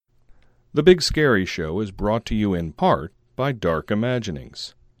The Big Scary Show is brought to you in part by Dark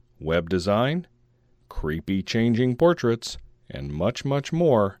Imaginings. Web design, creepy changing portraits, and much, much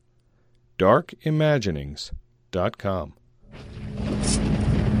more. darkimaginings.com.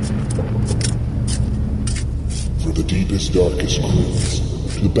 For the deepest, darkest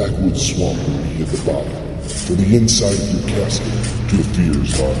grooves, to the backwoods swamp at the bottom, from the inside of your casket to the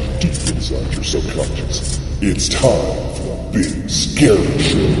fears lying deep inside your subconscious, it's time for the Big Scary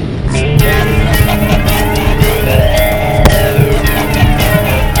Show.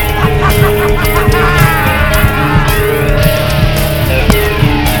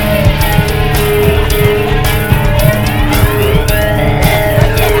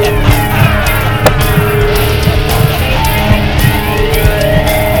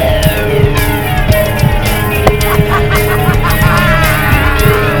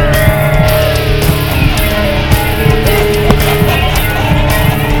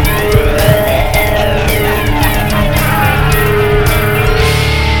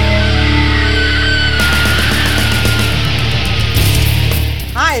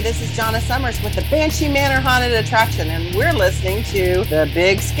 Summers with the Banshee Manor Haunted Attraction, and we're listening to The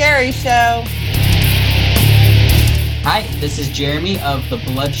Big Scary Show. Hi, this is Jeremy of the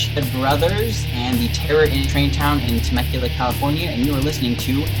Bloodshed Brothers and the Terror in Train Town in Temecula, California, and you are listening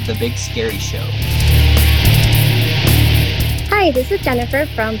to The Big Scary Show. Hi, this is Jennifer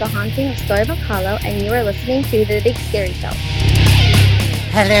from The Haunting of Storybook Hollow, and you are listening to The Big Scary Show.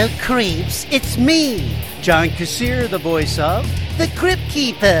 Hello, creeps. It's me, John Kassir, the voice of the Crypt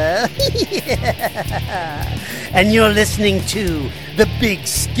Keeper. And you're listening to The Big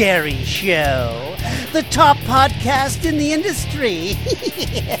Scary Show, the top podcast in the industry.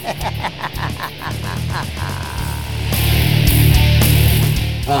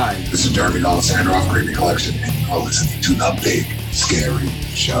 Hi, this is Jeremy Alexander of Creepy Collection, and you're listening to The Big Scary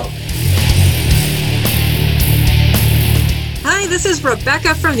Show. Hi, this is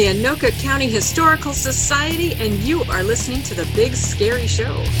Rebecca from the Anoka County Historical Society, and you are listening to The Big Scary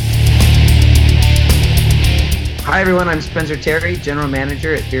Show. Hi everyone, I'm Spencer Terry, General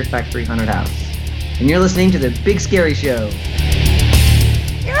Manager at Fear Factory Haunted House, and you're listening to The Big Scary Show.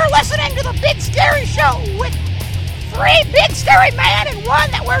 You're listening to The Big Scary Show with 3 big scary men and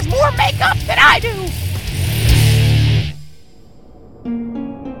one that wears more makeup than I do.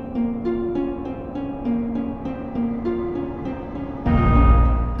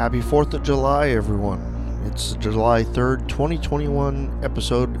 Happy 4th of July, everyone. It's July 3rd, 2021,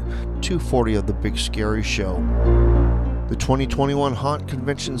 episode 240 of The Big Scary Show. The 2021 Haunt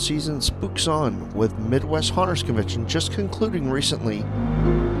Convention season spooks on, with Midwest Haunters Convention just concluding recently.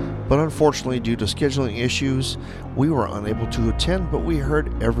 But unfortunately, due to scheduling issues, we were unable to attend, but we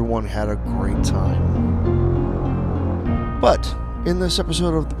heard everyone had a great time. But in this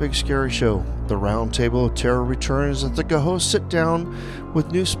episode of The Big Scary Show, the Round Table of Terror returns as the co-hosts sit down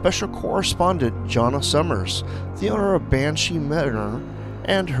with new special correspondent Jonna Summers, the owner of Banshee Manor,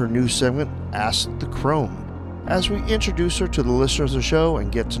 and her new segment Ask the Crone, as we introduce her to the listeners of the show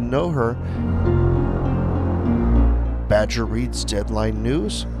and get to know her. Badger reads Deadline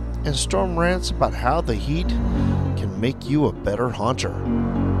News, and Storm rants about how the heat can make you a better haunter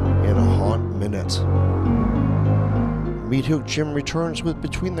in a Haunt Minute. Meathook Jim returns with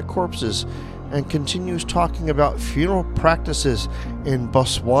Between the Corpses and continues talking about funeral practices in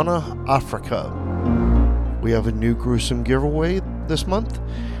Botswana, Africa. We have a new gruesome giveaway this month,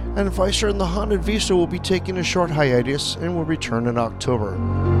 and Vicer and the Haunted Vista will be taking a short hiatus and will return in October.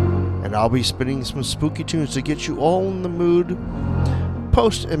 And I'll be spinning some spooky tunes to get you all in the mood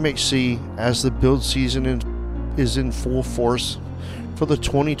post MHC as the build season is in full force for the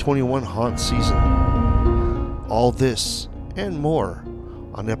 2021 haunt season. All this and more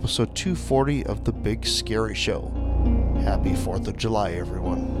on episode 240 of The Big Scary Show. Happy 4th of July,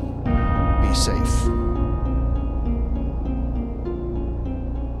 everyone. Be safe.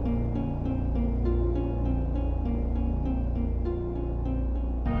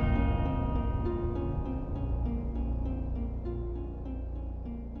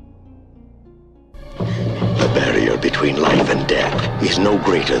 Between life and death is no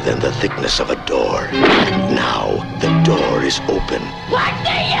greater than the thickness of a door. Now, the door is open. What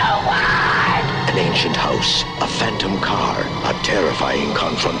do you want? An ancient house, a phantom car, a terrifying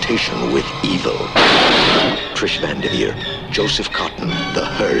confrontation with evil. Trish Van Devere, Joseph Cotton, The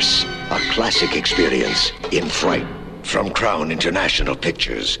Hearse, a classic experience in fright. From Crown International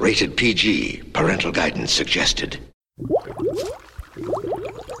Pictures, rated PG, parental guidance suggested.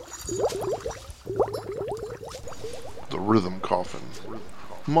 The Rhythm Coffin,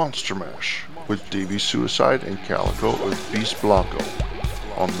 Monster Mash, with Davey Suicide and Calico with Beast Blanco.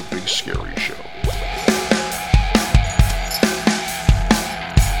 on The Big Scary Show.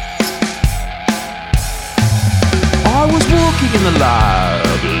 I was walking in the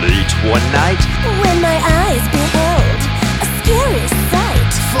lab late one night when my eyes beheld a scary sight.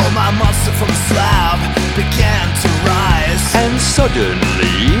 For my monster from the slab began to rise, and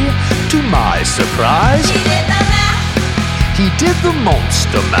suddenly, to my surprise, he did the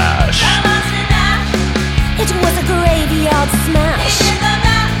monster mash. It was a graveyard smash.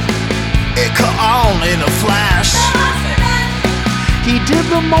 It caught on in a flash. He did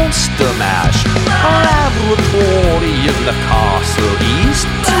the monster mash. A laboratory in the castle east,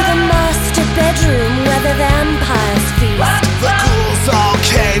 to the master bedroom where the vampires feast. The ghouls all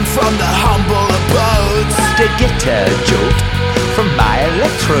came from the humble abodes to get a jolt from my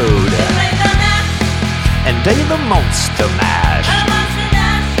electrode, and did the monster mash.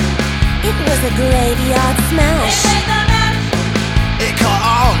 It was a graveyard smash. It caught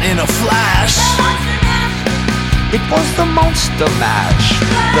on in a flash. It was the monster mash.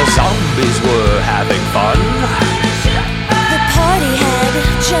 The zombies were having fun. The party had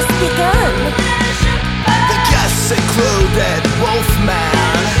just begun. The guests included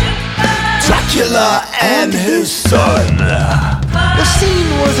Wolfman, Dracula, and his son. The scene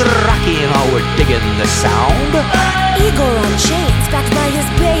was rocky and all were digging the sound. Igor on chains backed by his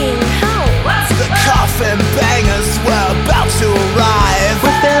baying hounds. The coffin bangers were about to arrive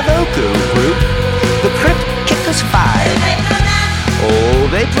with their vocal group, the Crypt Kickers 5. Oh,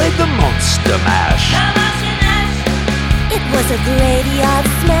 they played the monster mash. It was a graveyard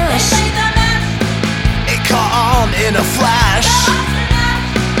smash. It caught on in a flash.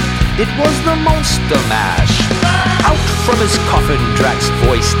 It was the monster mash. Out from his coffin, Drax's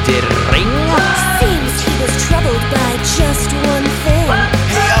voice did ring. Seems he was troubled by just one thing.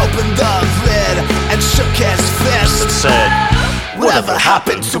 He opened the lid and shook his fist and said, "Whatever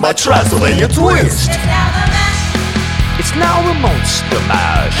happened to my Transylvania twist?" It's now the monster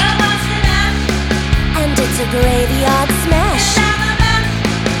mash. And it's a graveyard smash.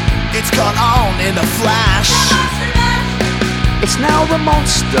 It's caught on in a flash. It's now the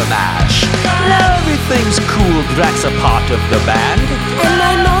monster mash. Everything's cool, Drax a part of the band. And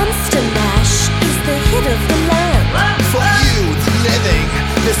my monster mash is the hit of the land. For you, the living,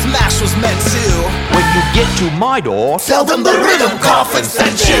 this mash was meant to. When you get to my door, tell them the rhythm coffin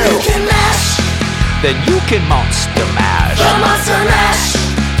sent you. You can mash. Then you can monster mash. The monster mash.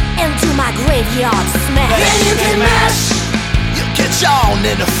 Into my graveyard smash. Then you can mash. You catch on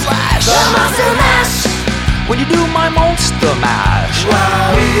in a flash. The monster mash. When you do my monster mash.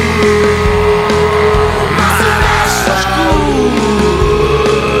 Wow. Monster mash. That's good.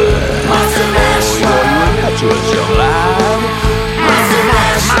 Monster mash. Oh, you're impetuous, young lad. Monster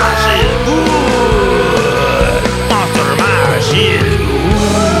mash. Mash is good. Monster mash is good.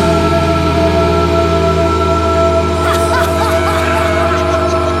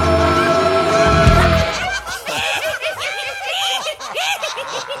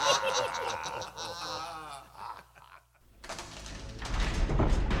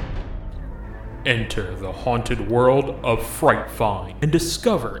 Enter the haunted world of Fright Find and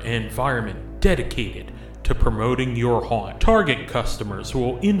discover an environment dedicated to promoting your haunt. Target customers who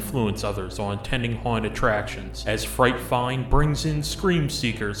will influence others on attending haunted attractions, as Fright Find brings in scream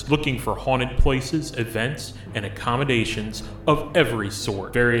seekers looking for haunted places, events, and accommodations of every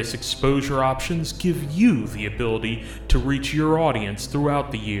sort. Various exposure options give you the ability to reach your audience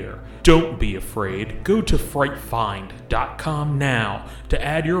throughout the year. Don't be afraid. Go to frightfind.com now to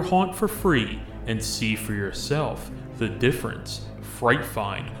add your haunt for free and see for yourself the difference Fright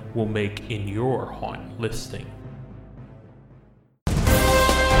Find will make in your haunt listing.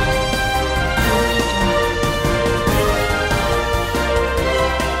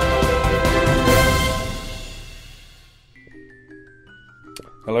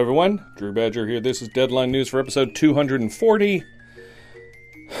 Hello everyone, Drew Badger here. This is Deadline News for episode 240.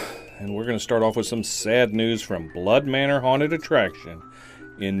 And we're going to start off with some sad news from Blood Manor Haunted Attraction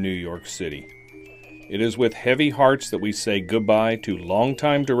in New York City. It is with heavy hearts that we say goodbye to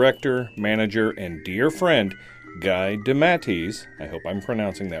longtime director, manager, and dear friend Guy DeMatteis, I hope I'm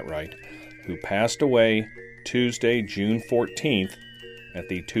pronouncing that right, who passed away Tuesday, June 14th at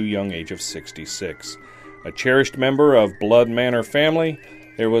the too young age of 66. A cherished member of Blood Manor family,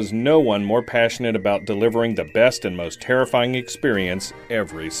 there was no one more passionate about delivering the best and most terrifying experience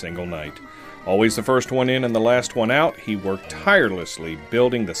every single night. Always the first one in and the last one out, he worked tirelessly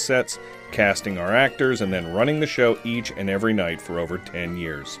building the sets, casting our actors, and then running the show each and every night for over 10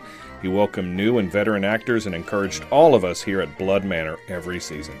 years. He welcomed new and veteran actors and encouraged all of us here at Blood Manor every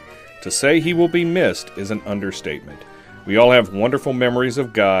season. To say he will be missed is an understatement. We all have wonderful memories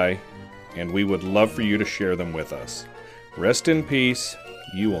of Guy, and we would love for you to share them with us. Rest in peace.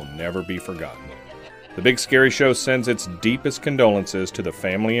 You will never be forgotten. The Big Scary Show sends its deepest condolences to the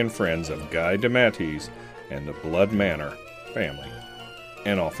family and friends of Guy DeMatteis and the Blood Manor family,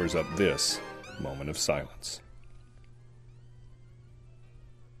 and offers up this moment of silence.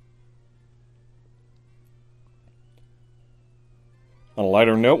 On a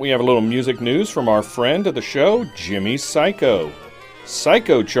lighter note, we have a little music news from our friend of the show, Jimmy Psycho.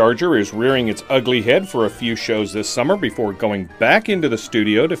 Psycho Charger is rearing its ugly head for a few shows this summer before going back into the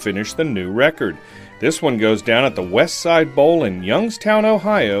studio to finish the new record. This one goes down at the West Side Bowl in Youngstown,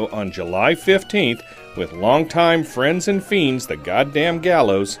 Ohio on July 15th with longtime friends and fiends, the Goddamn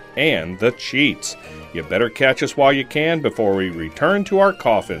Gallows and the Cheats. You better catch us while you can before we return to our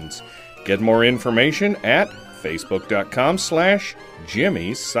coffins. Get more information at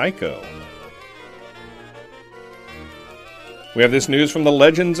facebook.com/JimmyPsycho. We have this news from the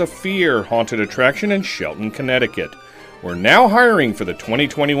Legends of Fear haunted attraction in Shelton, Connecticut. We're now hiring for the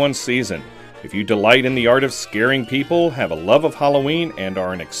 2021 season. If you delight in the art of scaring people, have a love of Halloween, and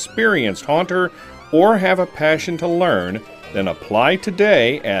are an experienced haunter, or have a passion to learn, then apply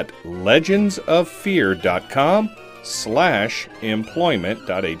today at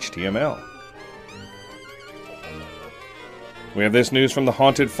legendsoffear.com/employment.html. We have this news from the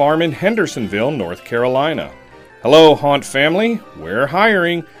Haunted Farm in Hendersonville, North Carolina. Hello, Haunt family. We're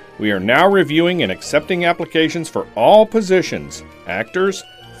hiring. We are now reviewing and accepting applications for all positions: actors,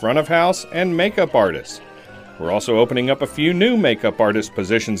 front of house, and makeup artists. We're also opening up a few new makeup artist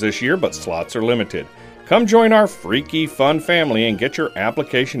positions this year, but slots are limited. Come join our freaky, fun family and get your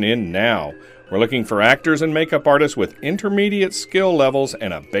application in now. We're looking for actors and makeup artists with intermediate skill levels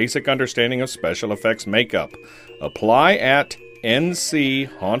and a basic understanding of special effects makeup. Apply at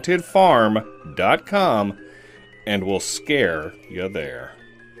nchauntedfarm.com and we'll scare you there.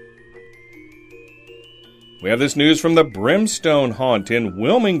 We have this news from the Brimstone Haunt in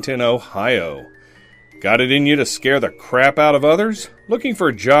Wilmington, Ohio. Got it in you to scare the crap out of others? Looking for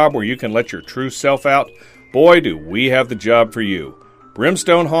a job where you can let your true self out? Boy, do we have the job for you.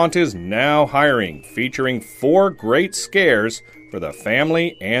 Brimstone Haunt is now hiring, featuring 4 great scares for the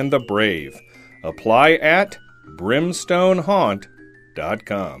family and the brave. Apply at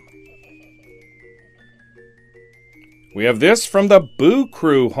brimstonehaunt.com. We have this from the Boo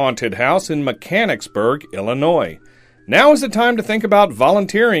Crew Haunted House in Mechanicsburg, Illinois. Now is the time to think about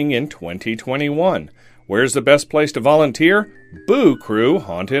volunteering in 2021. Where's the best place to volunteer? Boo Crew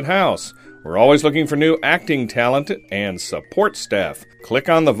Haunted House. We're always looking for new acting talent and support staff. Click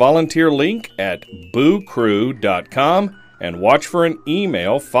on the volunteer link at boocrew.com and watch for an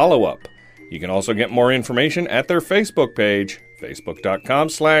email follow-up. You can also get more information at their Facebook page,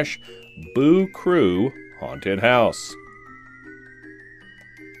 facebook.com/Boo Crew Haunted House.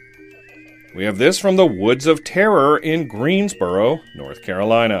 We have this from the Woods of Terror in Greensboro, North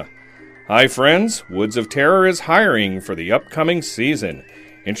Carolina. Hi friends, Woods of Terror is hiring for the upcoming season.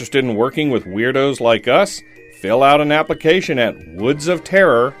 Interested in working with weirdos like us? Fill out an application at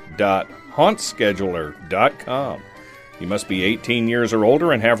woodsofterror.hauntscheduler.com. You must be 18 years or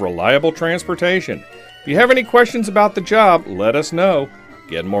older and have reliable transportation. If you have any questions about the job, let us know.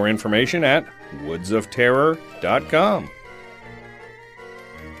 Get more information at woodsofterror.com.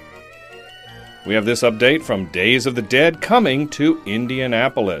 We have this update from Days of the Dead coming to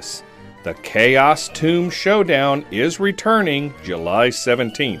Indianapolis. The Chaos Tomb Showdown is returning July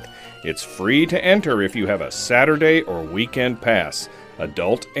 17th. It's free to enter if you have a Saturday or weekend pass.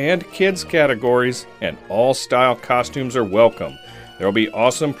 Adult and kids categories and all style costumes are welcome. There will be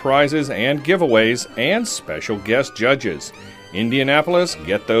awesome prizes and giveaways and special guest judges. Indianapolis,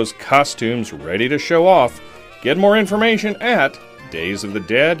 get those costumes ready to show off. Get more information at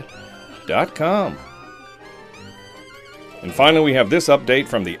daysofthedead.com. And finally, we have this update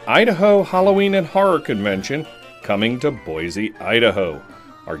from the Idaho Halloween and Horror Convention coming to Boise, Idaho.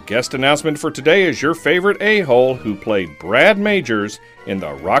 Our guest announcement for today is your favorite a-hole who played Brad Majors in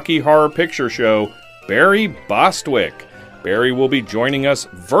the Rocky Horror Picture Show, Barry Bostwick. Barry will be joining us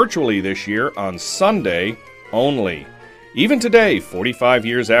virtually this year on Sunday only. Even today, 45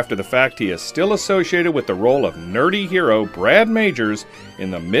 years after the fact, he is still associated with the role of nerdy hero Brad Majors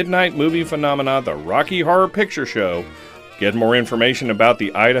in the midnight movie phenomena The Rocky Horror Picture Show. Get more information about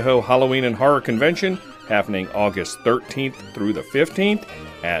the Idaho Halloween and Horror Convention happening August 13th through the 15th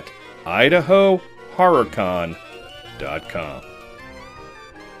at idahohorrorcon.com.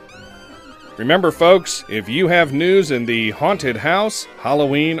 Remember, folks, if you have news in the haunted house,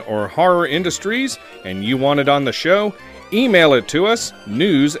 Halloween, or horror industries and you want it on the show, email it to us,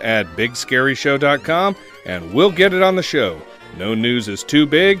 news@bigscaryshow.com, and we'll get it on the show. No news is too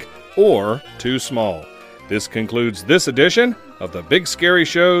big or too small. This concludes this edition of the Big Scary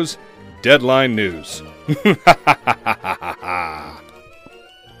Show's Deadline News.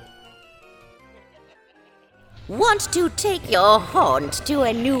 Want to take your haunt to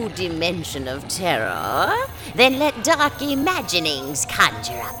a new dimension of terror? Then let Dark Imaginings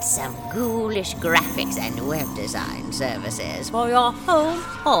conjure up some ghoulish graphics and web design services for your home,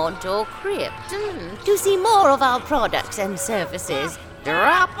 haunt, or crypt. To see more of our products and services,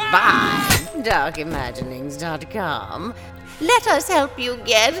 drop by darkimaginings.com. Let us help you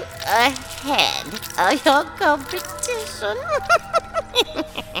get ahead of your competition.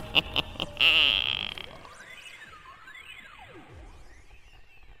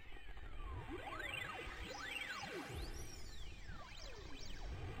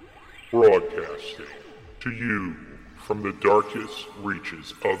 Broadcasting to you from the darkest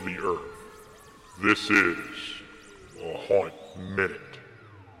reaches of the earth. This is a Haunt Minute.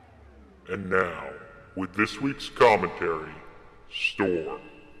 And now, with this week's commentary, Storm.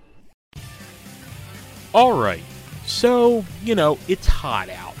 Alright, so, it's hot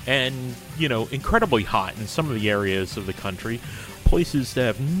out, and, incredibly hot in some of the areas of the country, places that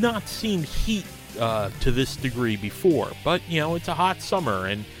have not seen heat to this degree before, but, it's a hot summer,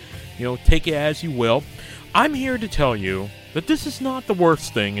 and take it as you will. I'm here to tell you that this is not the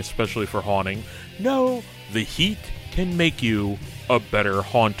worst thing, especially for haunting. No, the heat can make you a better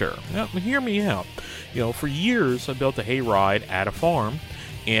haunter. Now, hear me out. For years, I built a hayride at a farm,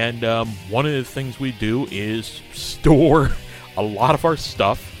 and one of the things we do is store a lot of our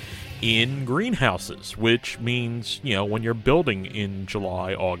stuff in greenhouses, which means, when you're building in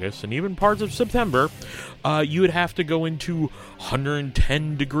July, August, and even parts of September, you would have to go into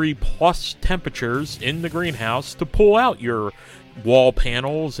 110 degree plus temperatures in the greenhouse to pull out your wall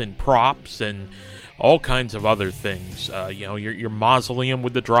panels and props and all kinds of other things. Your mausoleum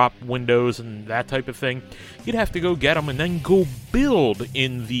with the drop windows and that type of thing. You'd have to go get them and then go build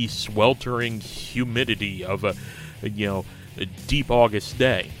in the sweltering humidity of a deep August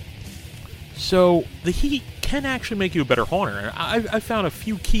day. So, the heat can actually make you a better haunter. I found a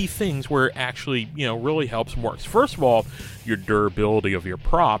few key things where it actually, really helps and works. First of all, your durability of your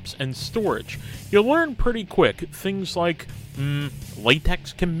props and storage. You'll learn pretty quick things like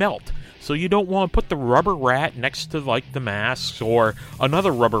latex can melt. So you don't want to put the rubber rat next to, the masks or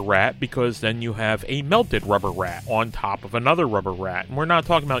another rubber rat, because then you have a melted rubber rat on top of another rubber rat. And we're not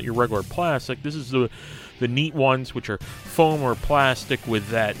talking about your regular plastic. This is the neat ones, which are foam or plastic with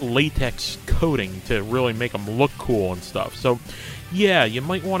that latex coating to really make them look cool and stuff. So, yeah, you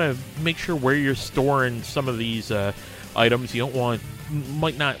might want to make sure where you're storing some of these items. You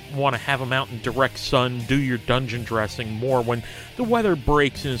might not want to have them out in direct sun. Do your dungeon dressing more when the weather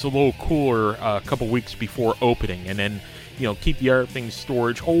breaks and it's a little cooler a couple weeks before opening, and then keep the other things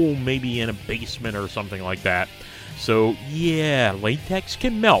storage. Maybe in a basement or something like that. So, yeah, latex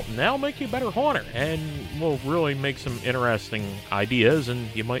can melt, and that'll make you a better haunter, and will really make some interesting ideas, and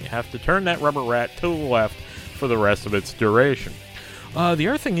you might have to turn that rubber rat to the left for the rest of its duration. The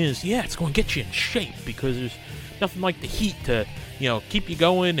other thing is, it's going to get you in shape, because there's nothing like the heat to, keep you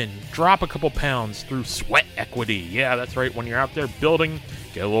going and drop a couple pounds through sweat equity. Yeah, that's right, when you're out there building,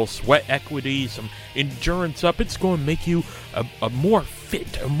 get a little sweat equity, some endurance up. It's going to make you a more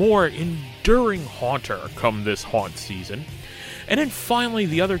fit, a more enduring haunter come this haunt season. And then finally,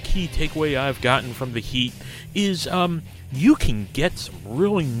 the other key takeaway I've gotten from the heat is you can get some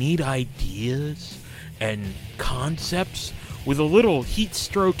really neat ideas and concepts with a little heat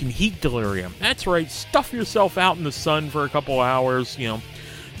stroke and heat delirium. That's right, stuff yourself out in the sun for a couple hours,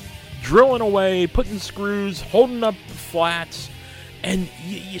 drilling away, putting screws, holding up the flats, and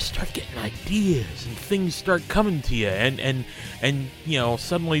you start getting ideas, and things start coming to you, and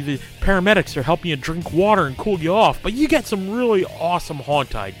suddenly the paramedics are helping you drink water and cool you off, but you get some really awesome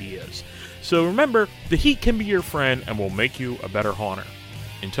haunt ideas. So remember, the heat can be your friend and will make you a better haunter.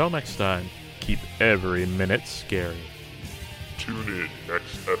 Until next time, keep every minute scary. Tune in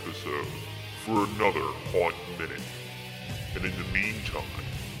next episode for another Haunt Minute. And in the meantime,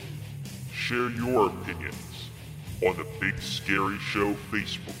 share your opinions on the Big Scary Show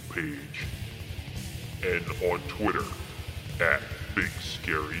Facebook page and on Twitter at Big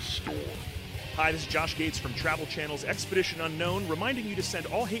Scary Storm. Hi, this is Josh Gates from Travel Channel's Expedition Unknown, reminding you to send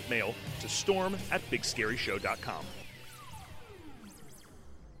all hate mail to storm@bigscaryshow.com.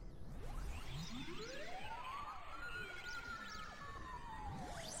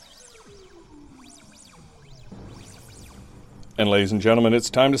 And ladies and gentlemen, it's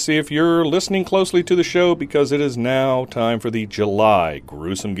time to see if you're listening closely to the show, because it is now time for the July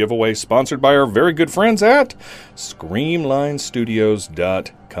Gruesome Giveaway, sponsored by our very good friends at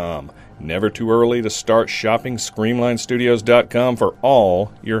ScreamlineStudios.com. Never too early to start shopping ScreamlineStudios.com for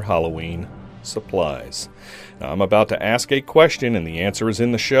all your Halloween supplies. Now, I'm about to ask a question, and the answer is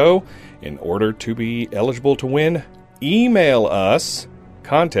in the show. In order to be eligible to win, email us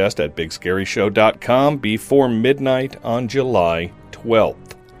contest at bigscaryshow.com before midnight on July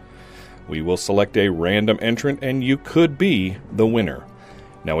 12th. We will select a random entrant, and you could be the winner.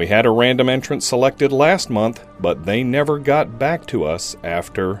 Now, we had a random entrant selected last month, but they never got back to us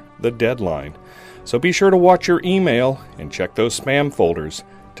after the deadline. So be sure to watch your email and check those spam folders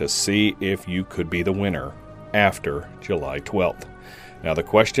to see if you could be the winner after July 12th. Now, the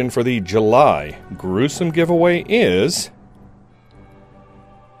question for the July Gruesome Giveaway is: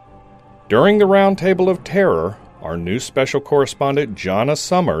 during the Roundtable of Terror, our new special correspondent, Jonna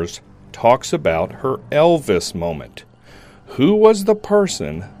Summers, talks about her Elvis moment. Who was the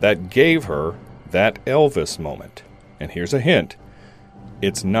person that gave her that Elvis moment? And here's a hint: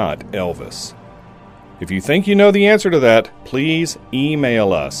 it's not Elvis. If you think you know the answer to that, please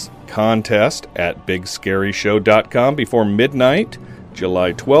email us, contest at bigscaryshow.com before midnight,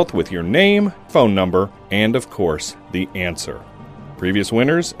 July 12th, with your name, phone number, and, of course, the answer. Previous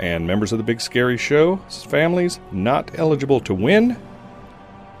winners and members of the Big Scary Show families not eligible to win.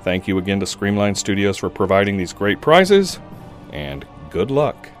 Thank you again to Screamline Studios for providing these great prizes, and good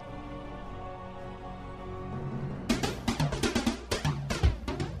luck.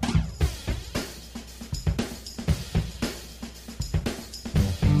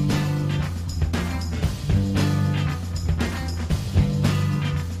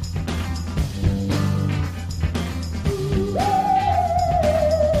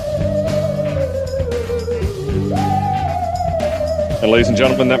 And ladies and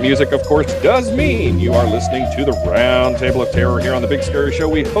gentlemen, that music, of course, does mean you are listening to the Roundtable of Terror here on the Big Scary Show.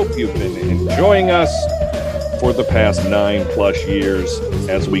 We hope you've been enjoying us for the past 9+ years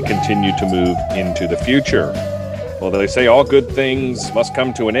as we continue to move into the future. Well, they say all good things must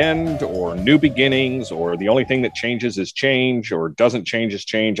come to an end, or new beginnings, or the only thing that changes is change, or doesn't change is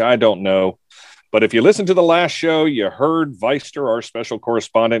change. I don't know. But if you listened to the last show, you heard Weister, our special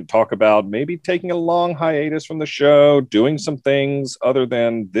correspondent, talk about maybe taking a long hiatus from the show, doing some things other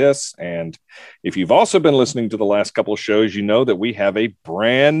than this. And if you've also been listening to the last couple of shows, you know that we have a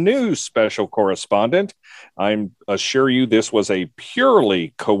brand new special correspondent. I assure you this was a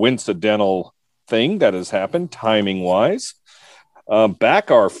purely coincidental thing that has happened, timing-wise.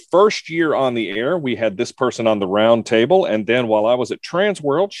 Back our first year on the air, we had this person on the round table, and then while I was at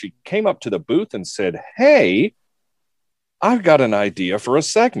Transworld, she came up to the booth and said, "Hey, I've got an idea for a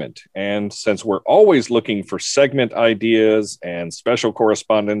segment." And since we're always looking for segment ideas and special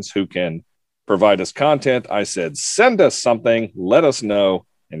correspondents who can provide us content, I said, "Send us something, let us know,"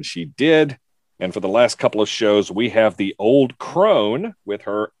 and she did. And for the last couple of shows, we have the Old Crone with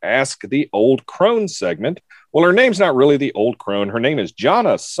her Ask the Old Crone segment. Well, her name's not really the Old Crone. Her name is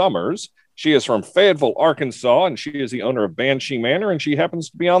Jonna Summers. She is from Fayetteville, Arkansas, and she is the owner of Banshee Manor, and she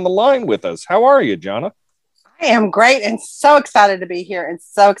happens to be on the line with us. How are you, Jonna? I am great and so excited to be here and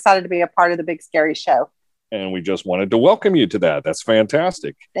so excited to be a part of the Big Scary Show. And we just wanted to welcome you to that. That's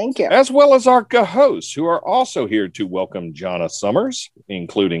fantastic. Thank you. As well as our hosts, who are also here to welcome Jonna Summers,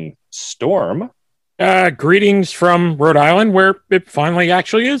 including Storm. Greetings from Rhode Island, where it finally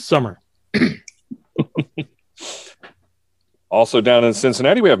actually is summer. Also down in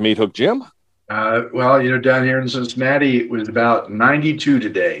Cincinnati, we have Meat Hook Jim. Well, down here in Cincinnati, it was about 92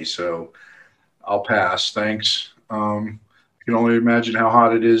 today, so I'll pass. Thanks. I can only imagine how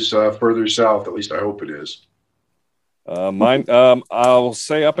hot it is further south. At least I hope it is. I'll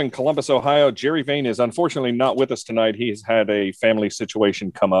say up in Columbus, Ohio, Jerry Vane is unfortunately not with us tonight. He's had a family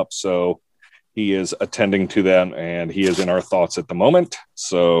situation come up, so he is attending to that, and he is in our thoughts at the moment.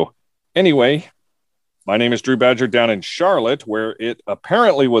 So anyway, my name is Drew Badger down in Charlotte, where it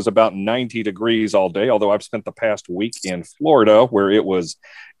apparently was about 90 degrees all day, although I've spent the past week in Florida, where it was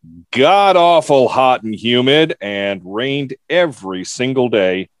god-awful hot and humid and rained every single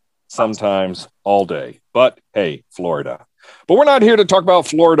day, sometimes all day. But hey, Florida. But we're not here to talk about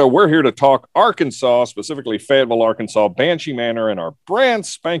Florida. We're here to talk Arkansas, specifically Fayetteville, Arkansas, Banshee Manor, and our brand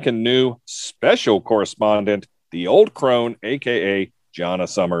spanking new special correspondent, the Old Crone, a.k.a. Jonna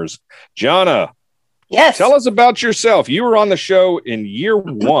Summers. Jonna, yes, tell us about yourself. You were on the show in year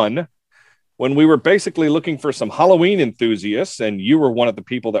one when we were basically looking for some Halloween enthusiasts, and you were one of the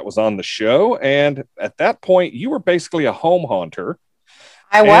people that was on the show. And at that point, you were basically a home haunter.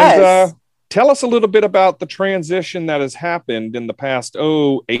 I was. Tell us a little bit about the transition that has happened in the past,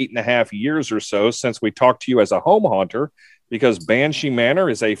 8.5 years or so since we talked to you as a home haunter, because Banshee Manor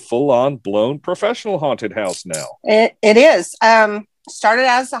is a full-on blown professional haunted house now. It is. Started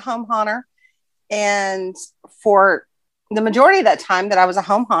as a home haunter, and for the majority of that time that I was a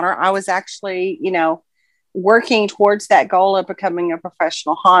home haunter, I was actually, working towards that goal of becoming a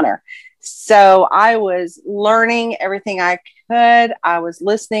professional haunter. So I was learning everything I could. I was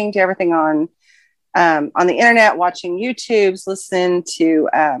listening to everything on the internet, watching YouTubes, listening to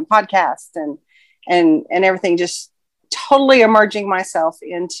podcasts and everything, just totally immersing myself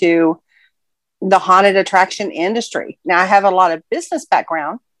into the haunted attraction industry. Now I have a lot of business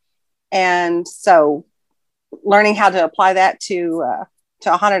background, and so learning how to apply that to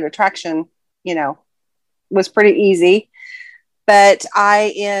a haunted attraction, was pretty easy. But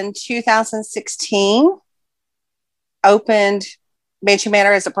I, in 2016, opened Banshee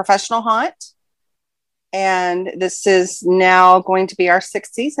Manor as a professional haunt. And this is now going to be our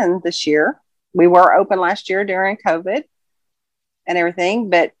 6th season this year. We were open last year during COVID and everything,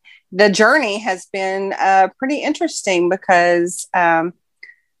 but the journey has been pretty interesting because, making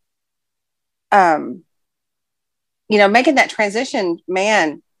that transition,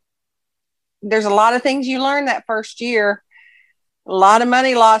 man, there's a lot of things you learn that first year. A lot of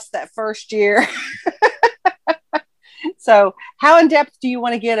money lost that first year. So how in depth do you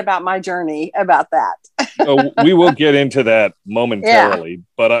want to get about my journey about that? We will get into that momentarily,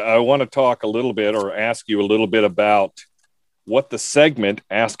 but I want to talk a little bit, or ask you a little bit, about what the segment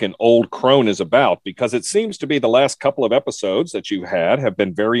Ask an Old Crone is about, because it seems to be the last couple of episodes that you've had have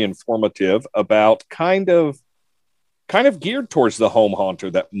been very informative about kind of geared towards the home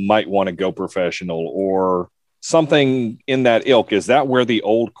haunter that might want to go professional or something in that ilk. Is that where the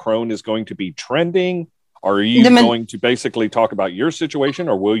Old Crone is going to be trending? Are you going to basically talk about your situation,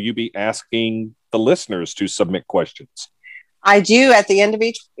 or will you be asking the listeners to submit questions? I do. At the end of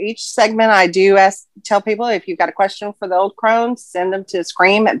each segment, I do tell people, if you've got a question for the Old Crone, send them to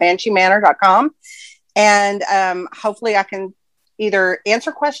scream@bansheemanor.com. And hopefully I can either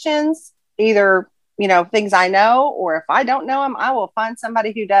answer questions, things I know, or if I don't know them, I will find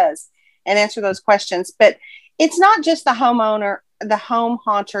somebody who does and answer those questions. But it's not just the home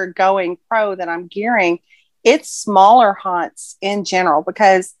haunter going pro that I'm gearing. It's smaller haunts in general,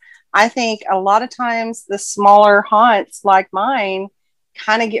 because I think a lot of times the smaller haunts like mine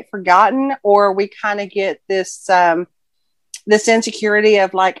kind of get forgotten, or we kind of get this insecurity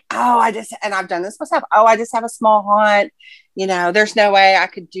of like, and I've done this myself. I just have a small haunt. There's no way I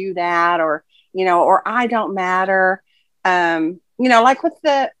could do that, or I don't matter. Like with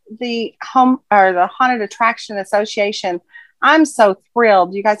the home or the Haunted Attraction Association, I'm so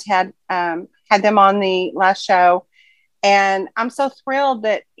thrilled. You guys had them on the last show, and I'm so thrilled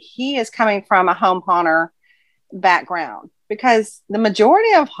that he is coming from a home haunter background, because the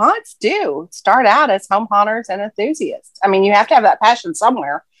majority of haunts do start out as home haunters and enthusiasts. I mean, you have to have that passion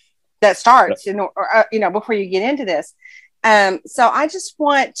somewhere that starts, before you get into this. So I just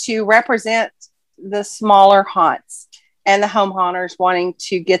want to represent the smaller haunts and the home haunters wanting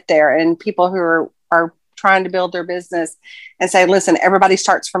to get there, and people who are trying to build their business and say, listen, everybody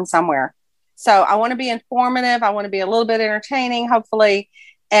starts from somewhere. So I want to be informative. I want to be a little bit entertaining, hopefully.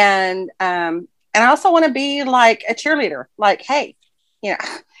 And I also want to be like a cheerleader, like, hey, if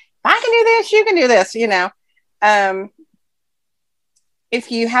I can do this, you can do this, if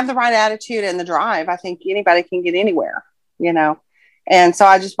you have the right attitude and the drive, I think anybody can get anywhere, and so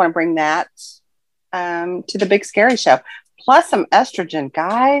I just want to bring that to the Big Scary Show, plus some estrogen,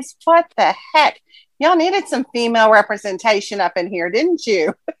 guys. What the heck? Y'all needed some female representation up in here, didn't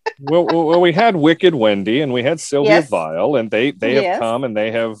you? well, we had Wicked Wendy and we had Sylvia Vile, and they have come and they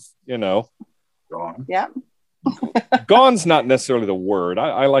have, gone. Yeah. Gone's not necessarily the word.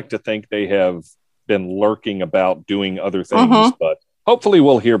 I like to think they have been lurking about doing other things, but hopefully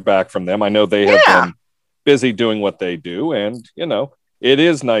we'll hear back from them. I know they have been busy doing what they do, and, it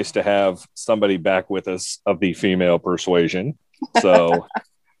is nice to have somebody back with us of the female persuasion. So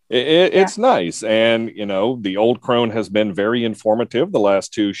it's nice. And, the Old Crone has been very informative the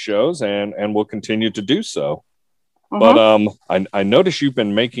last 2 shows and will continue to do so. But I notice you've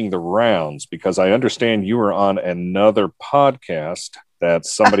been making the rounds, because I understand you were on another podcast that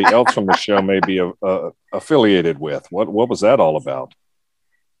somebody else from the show may be affiliated with. What was that all about?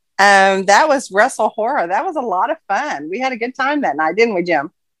 That was Wrestle Horror. That was a lot of fun. We had a good time that night, didn't we,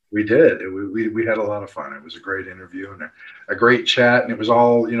 Jim? We did. We had a lot of fun. It was a great interview and a great chat, and it was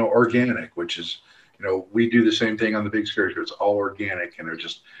all, organic, which is, we do the same thing on the Big Scary Show. It's all organic, and it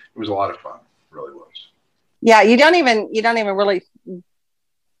was a lot of fun. It really was. Yeah. You don't even really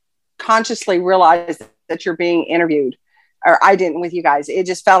consciously realize that you're being interviewed, or I didn't with you guys. It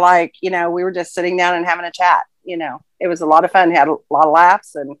just felt like, we were just sitting down and having a chat. It was a lot of fun. Had a lot of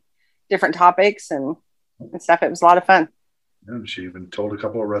laughs and different topics and stuff. It was a lot of fun. And she even told a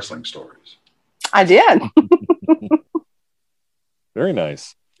couple of wrestling stories. I did. Very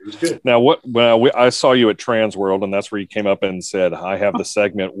nice. It was good. Now, I saw you at Transworld, and that's where you came up and said, I have the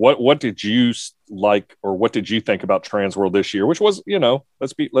segment. What did you like, or what did you think about Transworld this year? Which was,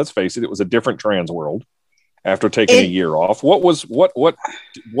 let's face it, it was a different Transworld after taking a year off.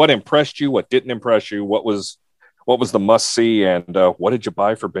 What impressed you? What didn't impress you? What was the must see? And what did you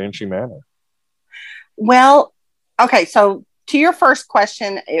buy for Banshee Manor? Well, okay. So to your first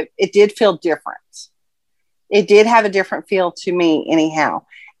question, it did feel different. It did have a different feel to me anyhow.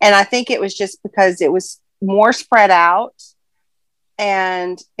 And I think it was just because it was more spread out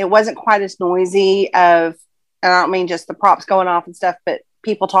and it wasn't quite as noisy and I don't mean just the props going off and stuff, but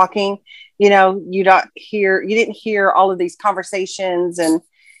people talking, you didn't hear all of these conversations and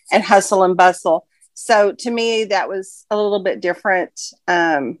hustle and bustle. So to me, that was a little bit different.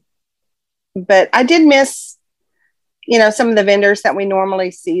 But I did miss, some of the vendors that we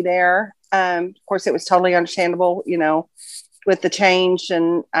normally see there. Of course, it was totally understandable, with the change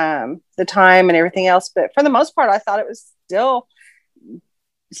and the time and everything else. But for the most part, I thought it was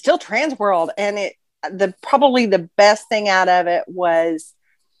still Transworld. And probably the best thing out of it was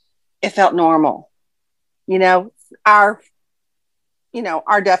it felt normal. Our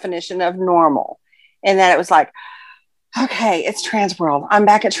definition of normal. And that it was like, okay, it's Transworld. I'm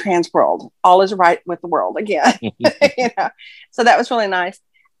back at Transworld. All is right with the world again. So that was really nice.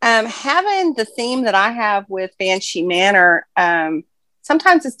 Having the theme that I have with Banshee Manor,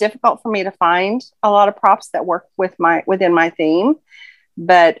 sometimes it's difficult for me to find a lot of props that work within my theme.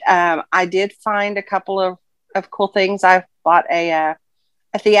 But I did find a couple of cool things. I've bought a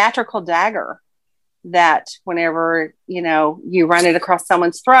theatrical dagger that whenever, you run it across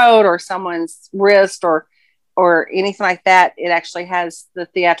someone's throat or someone's wrist or anything like that, it actually has the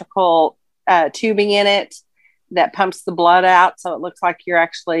theatrical tubing in it that pumps the blood out. So it looks like you're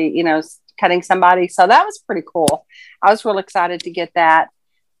actually, cutting somebody. So that was pretty cool. I was real excited to get that.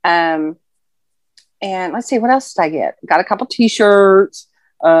 And let's see, what else did I get? Got a couple t-shirts.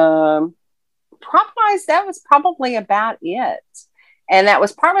 Prop-wise, that was probably about it. And that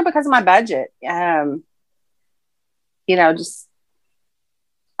was partly because of my budget. Just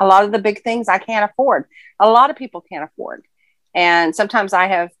a lot of the big things I can't afford. A lot of people can't afford. And sometimes I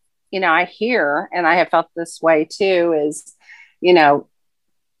have, I hear, and I have felt this way too, is,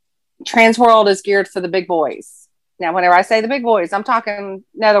 Transworld is geared for the big boys. Now, whenever I say the big boys, I'm talking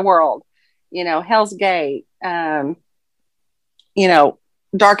Netherworld, Hell's Gate, Dark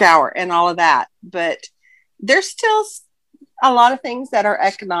Hour and all of that. But there's still a lot of things that are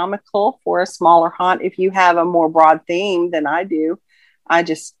economical for a smaller haunt. If you have a more broad theme than I do, I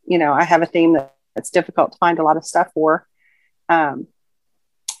just, I have a theme that's difficult to find a lot of stuff for.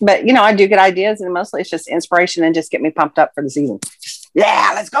 But, I do get ideas, and mostly it's just inspiration and just get me pumped up for the season.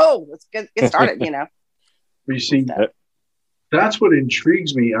 Yeah, let's go. Let's get started, You see, that's what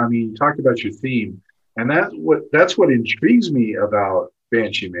intrigues me. I mean, you talked about your theme, and that's what intrigues me about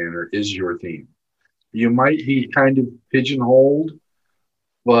Banshee Manor is your theme. You might be kind of pigeonholed,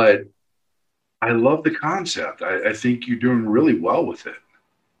 but I love the concept. I think you're doing really well with it.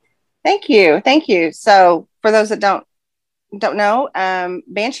 Thank you. So for those that don't know,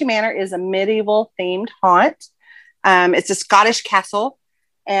 Banshee Manor is a medieval themed haunt. It's a Scottish castle,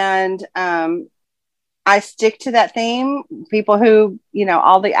 and I stick to that theme. People who,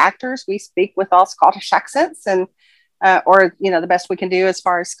 all the actors, we speak with all Scottish accents, and the best we can do as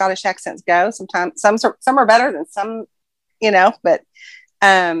far as Scottish accents go. Sometimes some are better than some, but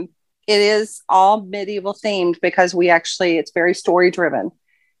it is all medieval themed because it's very story driven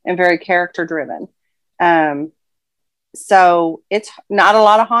and very character driven. So it's not a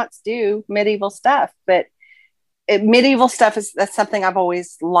lot of haunts do medieval stuff, but medieval stuff that's something I've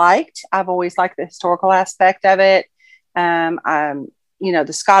always liked. I've always liked the historical aspect of it. The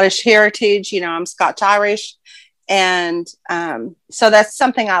Scottish heritage, I'm Scotch Irish. And so that's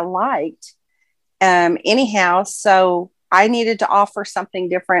something I liked. Anyhow, so I needed to offer something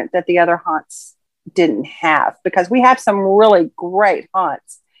different that the other haunts didn't have, because we have some really great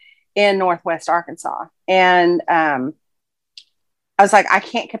haunts in Northwest Arkansas. And I was like, I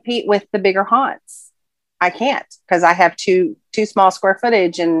can't compete with the bigger haunts. I can't, because I have too small square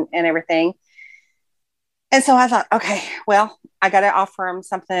footage and everything. And so I thought, okay, well, I got to offer them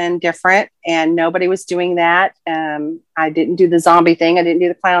something different. And nobody was doing that. I didn't do the zombie thing. I didn't do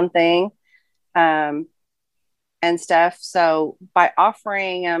the clown thing. and stuff. So by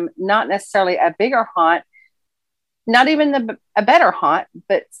offering them not necessarily a bigger haunt, not even a better haunt,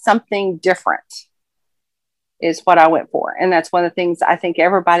 but something different is what I went for. And that's one of the things I think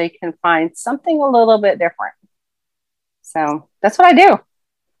everybody can find something a little bit different. So that's what I do.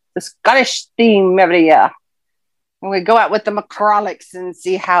 The Scottish theme every year. And we go out with the Macrolics and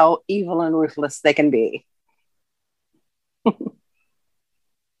see how evil and ruthless they can be.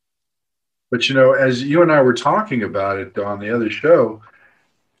 But, you know, as you and I were talking about it on the other show,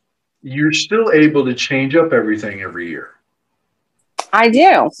 you're still able to change up everything every year. I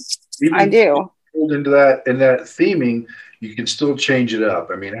do. I do. Into that, in that theming, you can still change it up.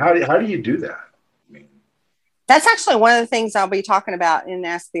 I mean, how do you do that? That's actually one of the things I'll be talking about in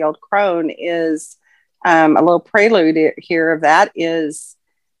Ask the Old Crone is a little prelude here of that is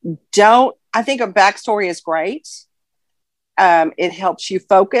I think a backstory is great. It helps you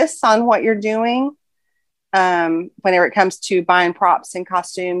focus on what you're doing whenever it comes to buying props and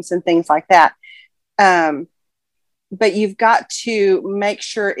costumes and things like that. But you've got to make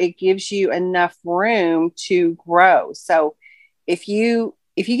sure it gives you enough room to grow. So if you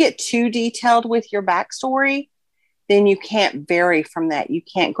get too detailed with your backstory, then you can't vary from that. You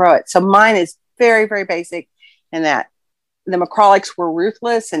can't grow it. So mine is very, very basic in that the Macrolics were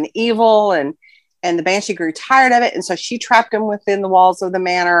ruthless and evil, and the Banshee grew tired of it. And so she trapped them within the walls of the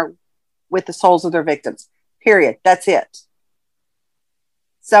manor with the souls of their victims. Period. That's it.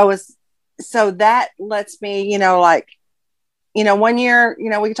 So that lets me, one year, we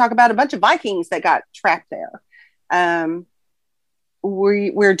can talk about a bunch of Vikings that got trapped there.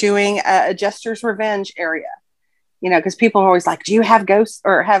 We're doing a Jester's Revenge area, because people are always like, do you have ghosts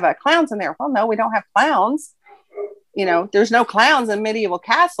or have clowns in there? Well, no, we don't have clowns. There's no clowns in medieval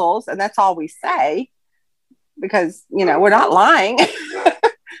castles, and that's all we say because, we're not lying.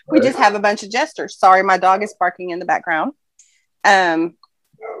 We just have a bunch of jesters. Sorry, my dog is barking in the background.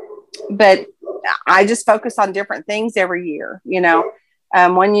 But I just focus on different things every year.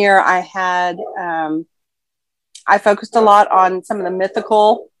 One year I focused a lot on some of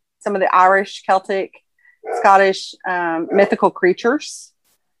the Irish, Celtic, Scottish mythical creatures.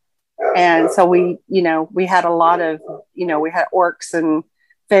 And so we had a lot of, we had orcs and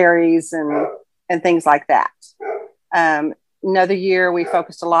fairies and things like that. Another year we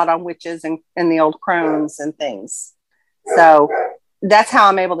focused a lot on witches and the old crones and things. So that's how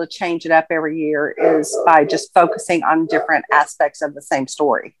I'm able to change it up every year is by just focusing on different aspects of the same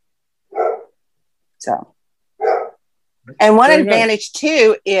story. So, and one advantage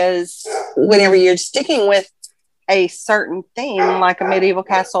too is whenever you're sticking with a certain theme, like a medieval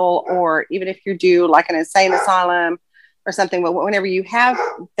castle, or even if you do like an insane asylum or something, but whenever you have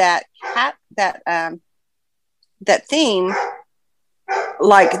that theme,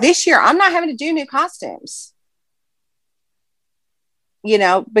 like this year, I'm not having to do new costumes,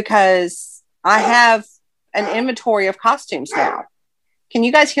 because I have an inventory of costumes now. Can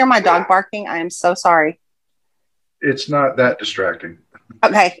you guys hear my dog barking? I am so sorry. It's not that distracting.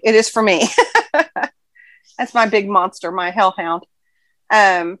 Okay, it is for me. That's my big monster, my hellhound.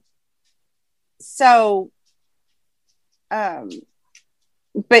 But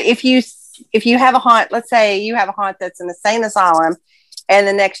if you have a haunt, let's say you have a haunt that's an insane asylum, and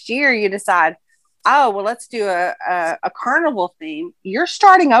the next year you decide, oh, well, let's do a carnival theme. You're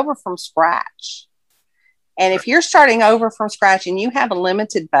starting over from scratch. And if you're starting over from scratch and you have a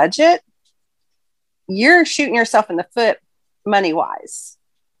limited budget, you're shooting yourself in the foot money-wise,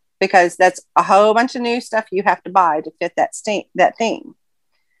 because that's a whole bunch of new stuff you have to buy to fit that theme.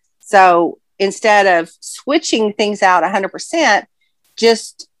 So instead of switching things out 100%,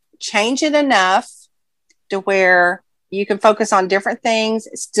 just change it enough to where you can focus on different things,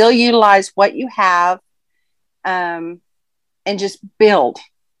 still utilize what you have, and just build.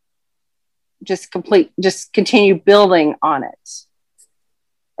 Just continue building on it.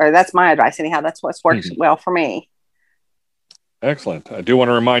 Or that's my advice anyhow. That's what's worked well for me. Excellent. I do want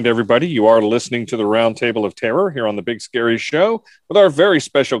to remind everybody you are listening to the Roundtable of Terror here on the Big Scary Show with our very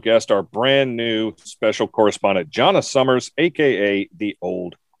special guest, our brand new special correspondent, Jonna Summers, a.k.a. the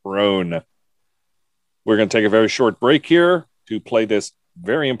Old Crone. We're going to take a very short break here to play this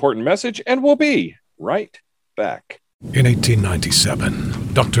very important message, and we'll be right back. In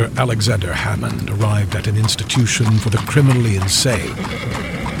 1897, Dr. Alexander Hammond arrived at an institution for the criminally insane,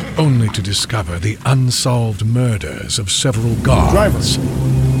 only to discover the unsolved murders of several guards. Drivers,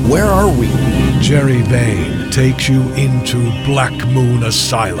 where are we? Jerry Vane takes you into Black Moon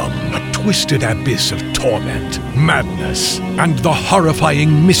Asylum, a twisted abyss of torment, madness, and the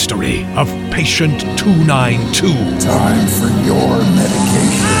horrifying mystery of Patient 292. Time for your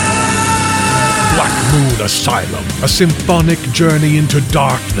medication. Black Moon Asylum, a symphonic journey into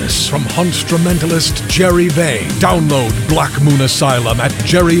darkness from instrumentalist Jerry Vane. Download Black Moon Asylum at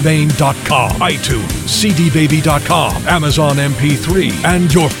jerryvane.com, iTunes, cdbaby.com, Amazon MP3,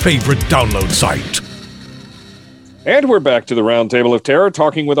 and your favorite download site. And we're back to the Roundtable of Terror,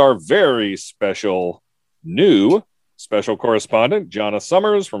 talking with our very special new special correspondent, Jonna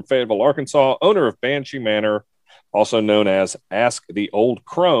Summers from Fayetteville, Arkansas, owner of Banshee Manor, also known as Ask the Old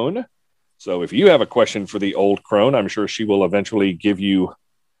Crone. So if you have a question for the Old Crone, I'm sure she will eventually give you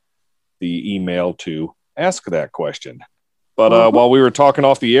the email to ask that question. But while we were talking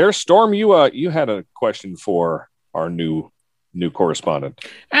off the air, Storm, you had a question for our new correspondent.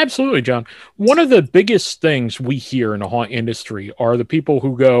 Absolutely, John. One of the biggest things we hear in the haunt industry are the people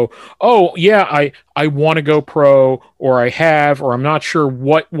who go, oh, yeah, I want to go pro, or I have, or I'm not sure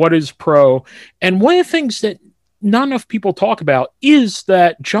what is pro. And one of the things that not enough people talk about is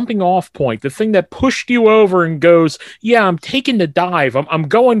that jumping off point, the thing that pushed you over and goes, yeah, I'm taking the dive. I'm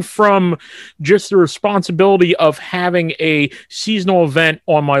going from just the responsibility of having a seasonal event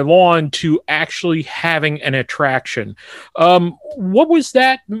on my lawn to actually having an attraction. What was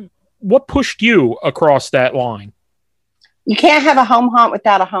that? What pushed you across that line? You can't have a home haunt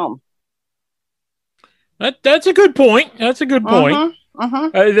without a home. That's a good point. That's a good point.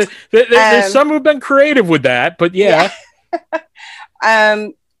 There's some who've been creative with that, but yeah.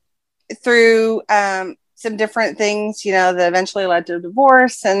 Through some different things, that eventually led to a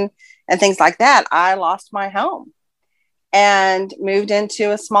divorce and things like that, I lost my home and moved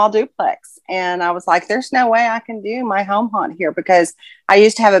into a small duplex. And I was like, there's no way I can do my home haunt here, because I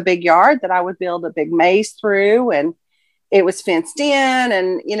used to have a big yard that I would build a big maze through, and it was fenced in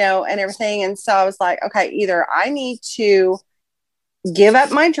and, and everything. And so I was like, okay, either I need to give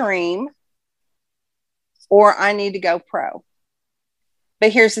up my dream or I need to go pro.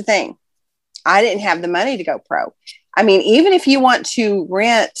 But here's the thing. I didn't have the money to go pro. I mean, even if you want to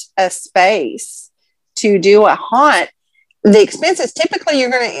rent a space to do a haunt, the expenses, typically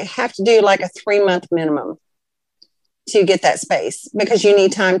you're going to have to do like a 3-month minimum to get that space, because you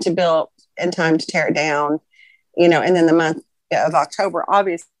need time to build and time to tear it down, and then the month of October,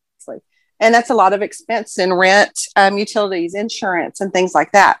 obviously. And that's a lot of expense in rent, utilities, insurance, and things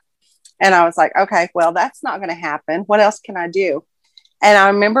like that. And I was like, okay, well, that's not going to happen. What else can I do? And I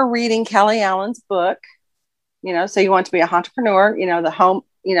remember reading Kelly Allen's book, so you want to be a entrepreneur,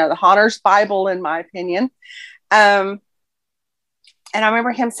 the Haunter's Bible, in my opinion. And I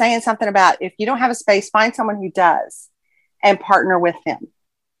remember him saying something about, if you don't have a space, find someone who does and partner with them.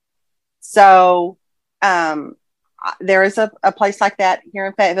 So, there is a place like that here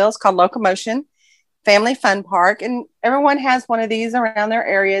in Fayetteville. It's called Locomotion Family Fun Park. And everyone has one of these around their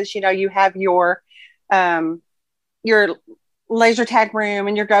areas. You have your laser tag room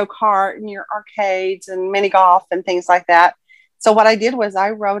and your go-kart and your arcades and mini golf and things like that. So what I did was I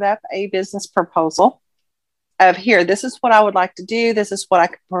wrote up a business proposal of, here, this is what I would like to do. This is what I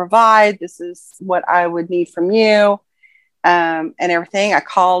could provide. This is what I would need from you, and everything. I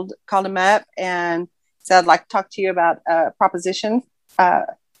called him up and said, I'd like to talk to you about a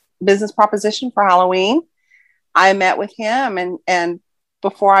business proposition for Halloween. I met with him, and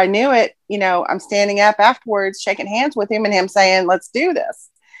before I knew it, I'm standing up afterwards, shaking hands with him, and him saying, let's do this.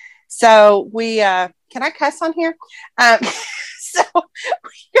 So we, can I cuss on here? So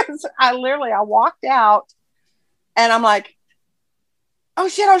I walked out and I'm like, oh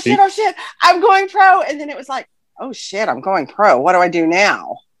shit, I'm going pro. And then it was like, oh shit, I'm going pro. What do I do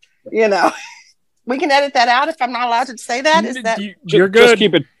now? We can edit that out if I'm not allowed to say that. Is that you're good? Just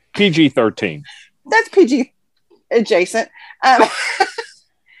keep it PG-13. That's PG adjacent.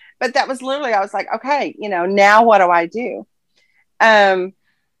 But that was literally, I was like, okay, now what do I do?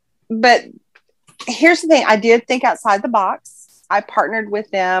 But here's the thing. I did think outside the box. I partnered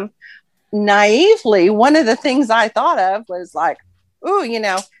with them naively. One of the things I thought of was like, ooh,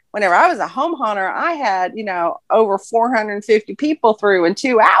 whenever I was a home haunter, I had, over 450 people through in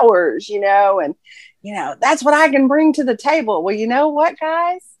 2 hours, and, that's what I can bring to the table. Well, you know what,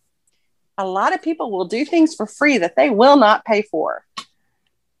 guys? A lot of people will do things for free that they will not pay for,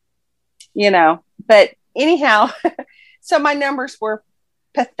 but anyhow, so my numbers were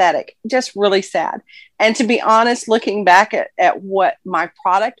pathetic, just really sad. And to be honest, looking back at what my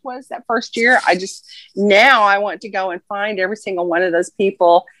product was that first year, now I want to go and find every single one of those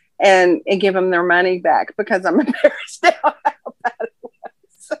people and give them their money back, because I'm embarrassed now how bad it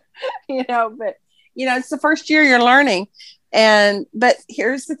was. But it's the first year you're learning. But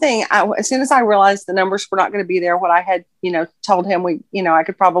here's the thing. As soon as I realized the numbers were not going to be there, what I had, told him I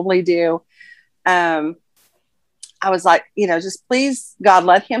could probably do, I was like, just please, God,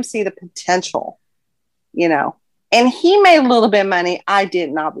 let him see the potential And he made a little bit of money. I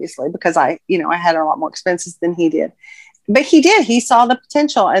didn't, obviously, because I had a lot more expenses than he did. But he did. He saw the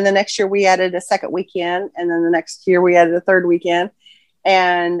potential. And the next year we added a second weekend. And then the next year we added a third weekend.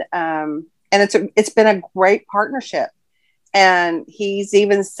 And it's been a great partnership. And he's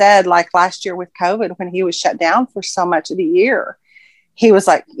even said, like last year with COVID, when he was shut down for so much of the year, he was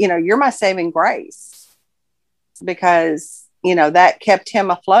like, you're my saving grace, because, that kept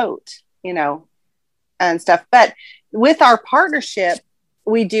him afloat, and stuff. But with our partnership,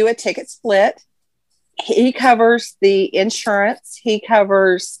 we do a ticket split. He covers the insurance. He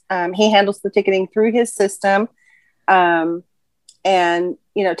covers, he handles the ticketing through his system, and,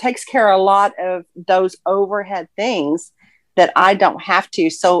 takes care of a lot of those overhead things that I don't have to.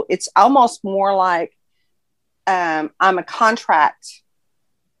 So it's almost more like I'm a contract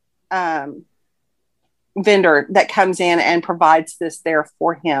vendor that comes in and provides this there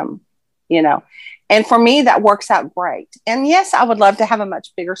for him, And for me, that works out great. And yes, I would love to have a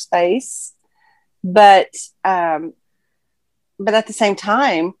much bigger space, but at the same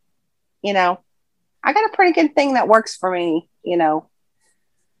time, I got a pretty good thing that works for me,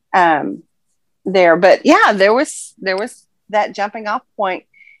 there. But yeah, there was that jumping off point,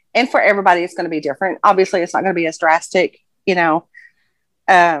 and for everybody, it's going to be different. Obviously, it's not going to be as drastic,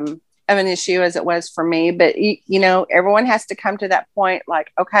 of an issue as it was for me. But everyone has to come to that point,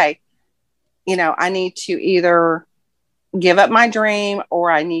 like, okay, I need to either give up my dream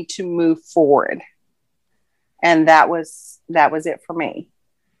or I need to move forward. And that was it for me.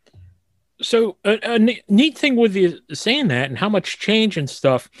 So a neat thing with you saying that and how much change and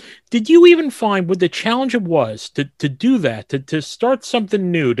stuff, did you even find what the challenge it was to do that, to start something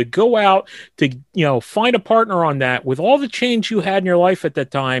new, to go out, to, find a partner on that with all the change you had in your life at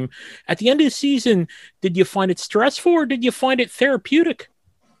that time? At the end of the season, did you find it stressful or did you find it therapeutic?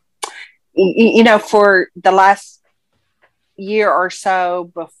 For the last year or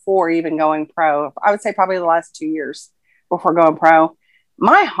so before even going pro, I would say probably the last 2 years before going pro,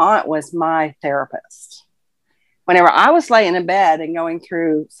 my haunt was my therapist. Whenever I was laying in bed and going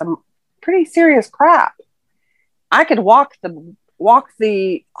through some pretty serious crap, I could walk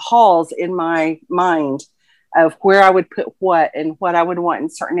the halls in my mind of where I would put what and what I would want in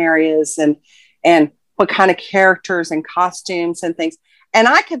certain areas, and what kind of characters and costumes and things. And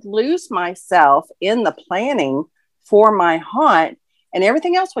I could lose myself in the planning for my haunt, and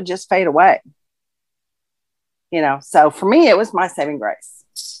everything else would just fade away. So for me, it was my saving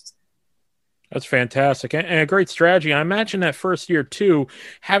grace. That's fantastic. And a great strategy. I imagine that first year too,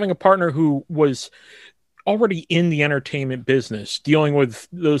 having a partner who was already in the entertainment business, dealing with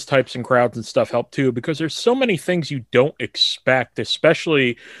those types of crowds and stuff helped too, because there's so many things you don't expect,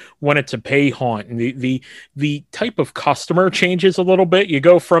 especially when it's a pay haunt, and the type of customer changes a little bit. You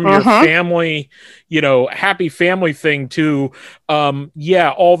go from your family, happy family thing to,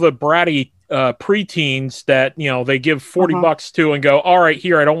 all the bratty preteens that they give $40 to and go, all right,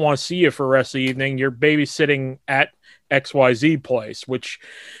 here, I don't want to see you for the rest of the evening. You're babysitting at XYZ place, which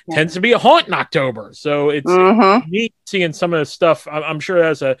tends to be a haunt in October. So it's neat seeing some of the stuff. I'm sure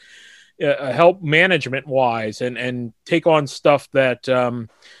as a help management wise, and take on stuff that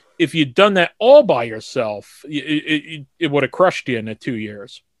if you'd done that all by yourself, it would have crushed you in the 2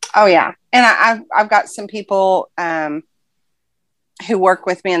 years. Oh yeah, and I've got some people who work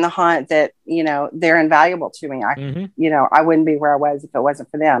with me in the haunt that, they're invaluable to me. I wouldn't be where I was if it wasn't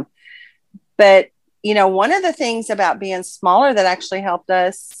for them. But, one of the things about being smaller that actually helped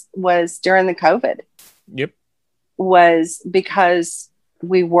us was during the COVID. Yep. Was because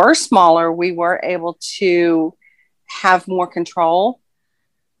we were smaller, we were able to have more control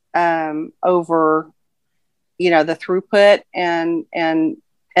over, the throughput and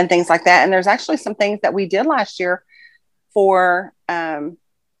things like that. And there's actually some things that we did last year for,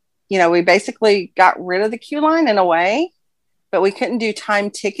 we basically got rid of the queue line in a way, but we couldn't do time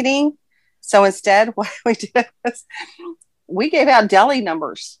ticketing. So instead, what we did was we gave out deli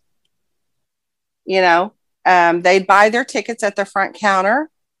numbers. They'd buy their tickets at the front counter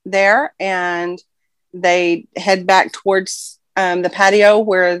there, and they'd head back towards the patio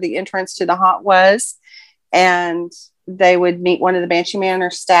where the entrance to the haunt was, and they would meet one of the Banshee Manor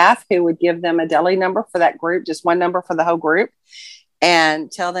staff who would give them a deli number for that group, just one number for the whole group,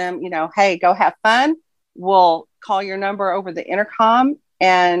 and tell them, hey, go have fun. We'll call your number over the intercom.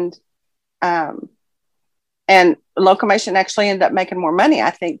 And Locomotion actually ended up making more money,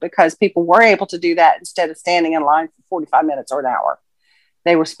 I think, because people were able to do that instead of standing in line for 45 minutes or an hour.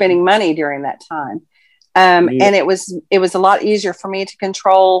 They were spending money during that time. And it was a lot easier for me to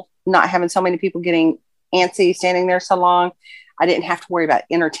control, not having so many people getting antsy standing there so long. I didn't have to worry about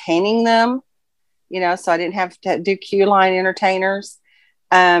entertaining them, so I didn't have to do queue line entertainers.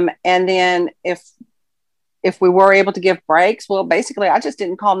 And then if we were able to give breaks, well, basically I just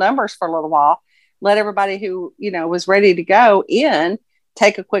didn't call numbers for a little while, let everybody who, was ready to go in,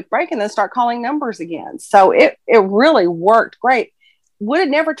 take a quick break, and then start calling numbers again. So it really worked great. Would have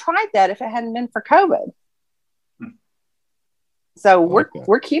never tried that if it hadn't been for COVID. So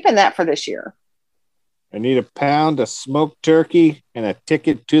we're keeping that for this year. I need a pound of smoked turkey and a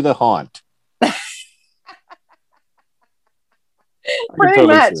ticket to the haunt. Pretty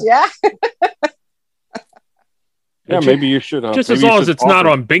much, yeah. Yeah, maybe you should. Just as long as it's not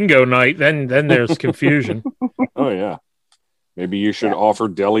on bingo night, then there's confusion. Oh yeah, maybe you should offer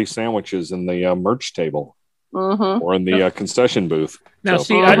deli sandwiches in the merch table or in the concession booth. Now,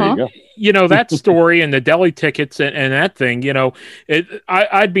 see, that story and the deli tickets and that thing,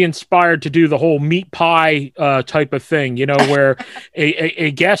 I'd be inspired to do the whole meat pie type of thing, where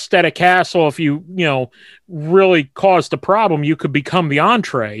a guest at a castle, if you really caused a problem, you could become the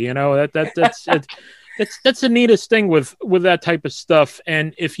entree. That's the neatest thing with that type of stuff.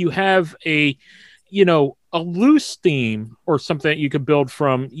 And if you have a loose theme or something that you could build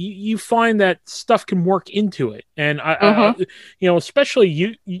from, you find that stuff can work into it. And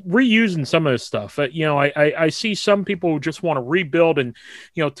especially reusing some of this stuff. I see some people who just want to rebuild and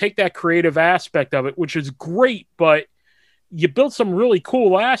take that creative aspect of it, which is great. But you built some really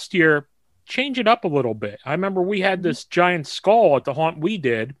cool last year. Change it up a little bit. I remember we had this giant skull at the haunt we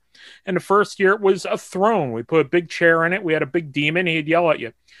did. And the first year it was a throne. We put a big chair in it. We had a big demon. He'd yell at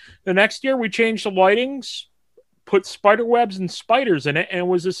you. The next year we changed the lightings, put spider webs and spiders in it, and it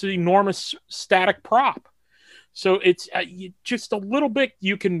was this enormous static prop. So it's just a little bit.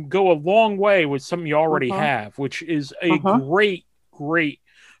 You can go a long way with something you already have, which is a great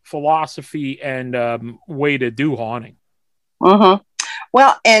philosophy and way to do haunting. Well,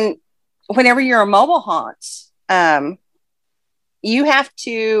 and whenever you're a mobile haunt, you have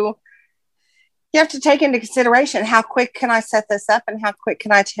to take into consideration how quick can I set this up and how quick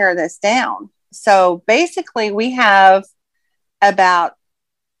can I tear this down. So basically we have about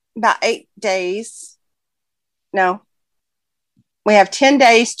 8 days. No, we have 10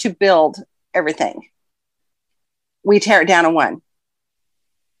 days to build everything. We tear it down in one.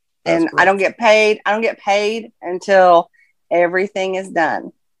 And I don't get paid. I don't get paid until everything is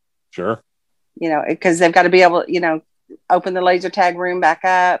done. Sure. Because they've got to be able, open the laser tag room back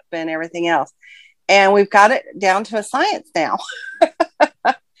up and everything else. And we've got it down to a science now.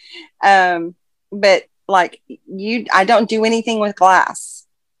 But I don't do anything with glass.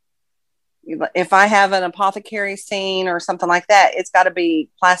 If I have an apothecary scene or something like that, it's got to be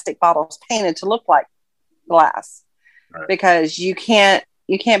plastic bottles painted to look like glass, because you can't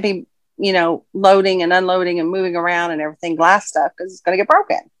be, loading and unloading and moving around and everything glass stuff, because it's going to get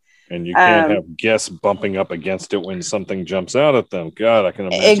broken. And you can't have guests bumping up against it when something jumps out at them. God, I can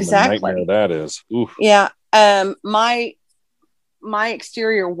imagine the nightmare that is. Oof. Yeah. My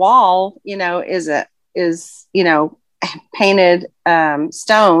exterior wall, is painted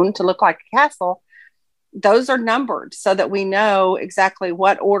stone to look like a castle. Those are numbered so that we know exactly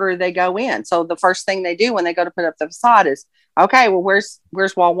what order they go in. So the first thing they do when they go to put up the facade is, okay, well, where's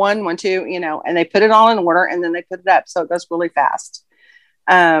wall 1, 1, 2, and they put it all in order and then they put it up. So it goes really fast.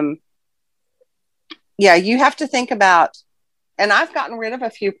 You have to think about, and I've gotten rid of a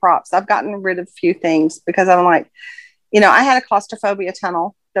few props. I've gotten rid of a few things because I'm like, I had a claustrophobia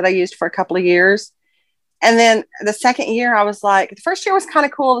tunnel that I used for a couple of years. And then the second year I was like, the first year was kind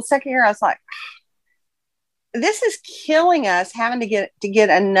of cool. The second year I was like, this is killing us, having to get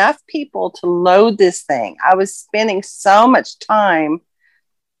enough people to load this thing. I was spending so much time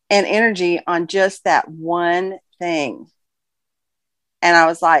and energy on just that one thing. And I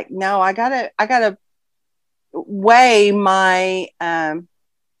was like, no, I gotta weigh my,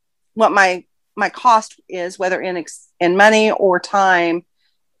 what my cost is, whether in money or time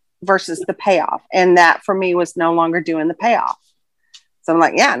versus the payoff. And that for me was no longer doing the payoff. So I'm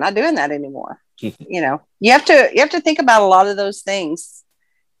like, yeah, I'm not doing that anymore. You have to think about a lot of those things,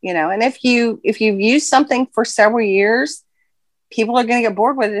 and if you've used something for several years, people are going to get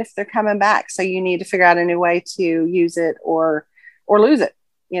bored with it if they're coming back. So you need to figure out a new way to use it or lose it,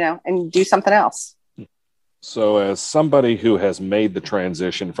 and do something else. So as somebody who has made the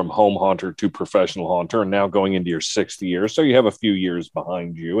transition from home haunter to professional haunter and now going into your 6th year, so you have a few years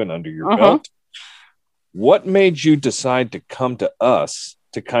behind you and under your belt, what made you decide to come to us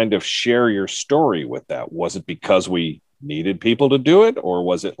to kind of share your story with that? Was it because we needed people to do it, or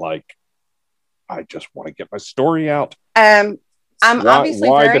was it like, I just want to get my story out? I'm obviously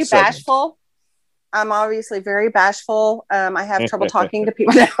very bashful. I have trouble talking to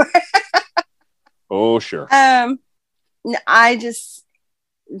people now. Oh, sure. I just,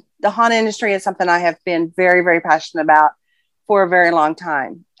 the haunt industry is something I have been very, very passionate about for a very long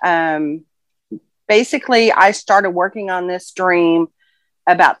time. Basically, I started working on this dream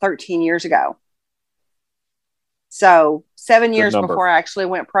about 13 years ago. So 7 years before I actually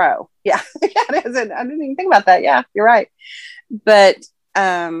went pro. Yeah, it is. I didn't even think about that. Yeah, you're right. But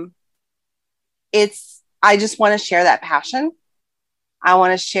I just want to share that passion. I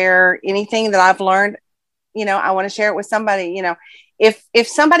want to share anything that I've learned. I want to share it with somebody. If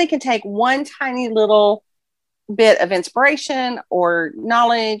somebody can take one tiny little bit of inspiration or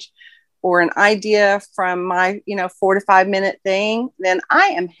knowledge or an idea from my 4 to 5 minute thing, then I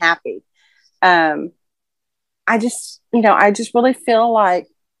am happy. I just really feel like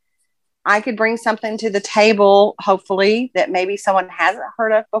I could bring something to the table, hopefully, that maybe someone hasn't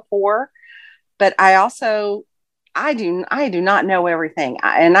heard of before. But I do not know everything.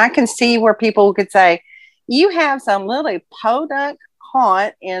 And I can see where people could say, you have some little podunk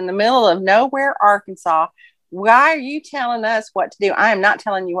haunt in the middle of nowhere, Arkansas. Why are you telling us what to do? I am not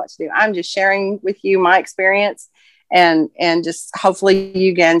telling you what to do. I'm just sharing with you my experience and just hopefully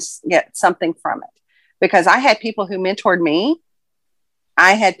you can get something from it. Because I had people who mentored me.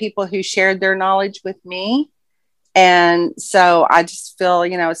 I had people who shared their knowledge with me. And so I just feel,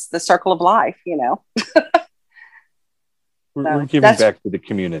 it's the circle of life, We're giving back to the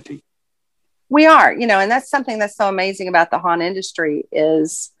community. We are, and that's something that's so amazing about the haunt industry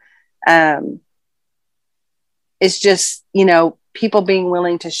is, it's just, people being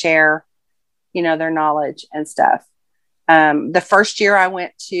willing to share, their knowledge and stuff. The first year I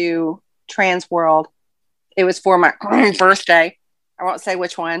went to Trans World, it was for my birthday. I won't say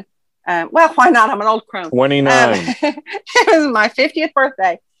which one. Well, why not? I'm an old crone. 29. It was my 50th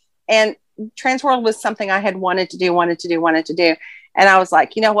birthday. And Trans World was something I had wanted to do. And I was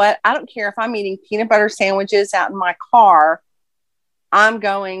like, you know what? I don't care if I'm eating peanut butter sandwiches out in my car. I'm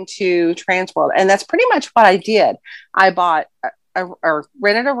going to Trans World. And that's pretty much what I did. I bought or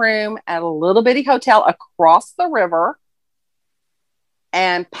rented a room at a little bitty hotel across the river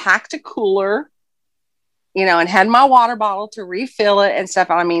and packed a cooler, and had my water bottle to refill it and stuff.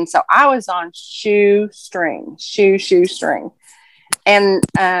 So I was on shoestring. And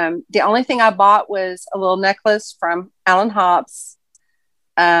the only thing I bought was a little necklace from Alan Hobbs.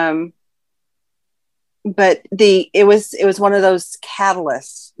 But it was one of those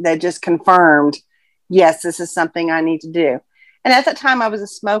catalysts that just confirmed, yes, this is something I need to do. And at that time I was a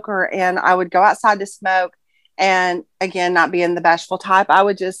smoker and I would go outside to smoke. And again, not being the bashful type, I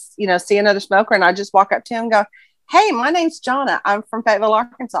would just, see another smoker and I'd just walk up to him and go, hey, my name's Jonna. I'm from Fayetteville,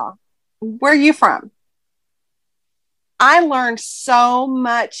 Arkansas. Where are you from? I learned so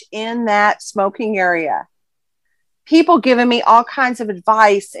much in that smoking area. People giving me all kinds of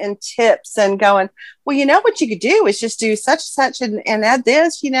advice and tips and going, well, what you could do is just do such and add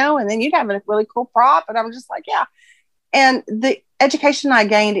this, and then you'd have a really cool prop. And I'm just like, yeah. And the education I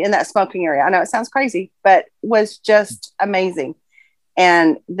gained in that smoking area, I know it sounds crazy, but was just amazing.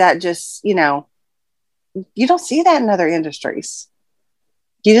 And that just, you don't see that in other industries.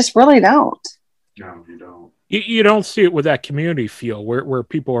 You just really don't. No, you don't. You don't see it with that community feel where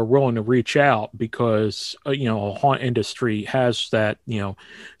people are willing to reach out because, a haunt industry has that,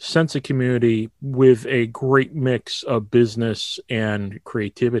 sense of community with a great mix of business and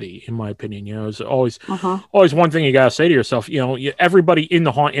creativity, in my opinion. It's always one thing you got to say to yourself, everybody in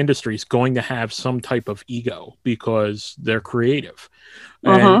the haunt industry is going to have some type of ego because they're creative.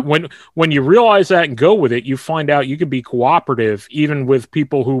 And when you realize that and go with it, you find out you can be cooperative even with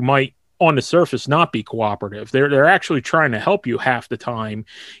people who might on the surface not be cooperative. They're actually trying to help you half the time,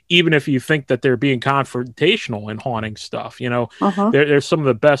 even if you think that they're being confrontational and haunting stuff. There's some of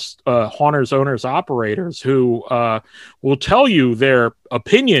the best haunters, owners, operators who will tell you their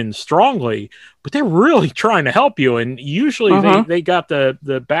opinions strongly, but they're really trying to help you. And usually they got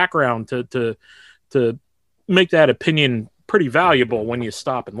the background to make that opinion pretty valuable when you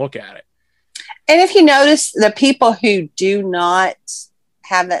stop and look at it. And if you notice, the people who do not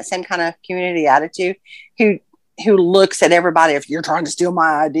have that same kind of community attitude, who looks at everybody, if you're trying to steal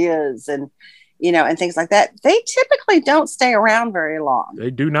my ideas and and things like that, they typically don't stay around very long.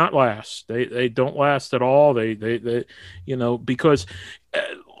 They do not last. They don't last at all. They because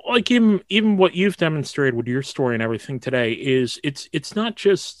like even what you've demonstrated with your story and everything today is it's not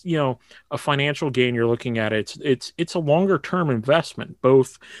just a financial gain you're looking at. It's a longer term investment,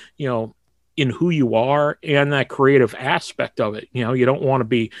 both in who you are and that creative aspect of it. You know, you don't want to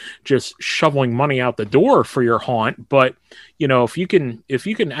be just shoveling money out the door for your haunt, but you know, if you can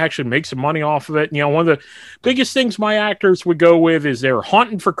actually make some money off of it, you know, one of the biggest things my actors would go with is they're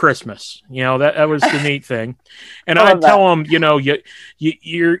haunting for Christmas. You know, that was the neat thing. And I'd tell them, you know,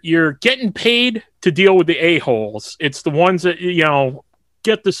 you're getting paid to deal with the a-holes. It's the ones that, you know,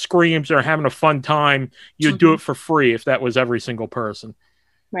 get the screams or having a fun time. You'd do it for free if that was every single person.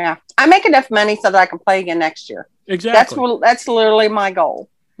 Yeah. I make enough money so that I can play again next year. Exactly. That's literally my goal.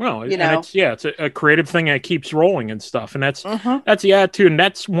 Well, you know, it's a creative thing that keeps rolling and stuff. And that's the attitude. And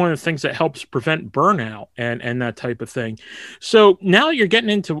that's one of the things that helps prevent burnout and that type of thing. So now you're getting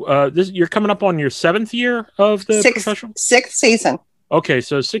into this, you're coming up on your 7th year of the professional? 6th season. Okay.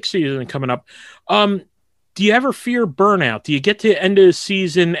 So 6th season coming up. Do you ever fear burnout? Do you get to the end of the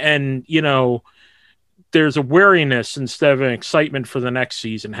season and, you know, there's a wariness instead of an excitement for the next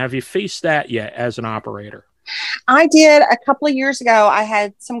season? Have you faced that yet as an operator? I did a couple of years ago. I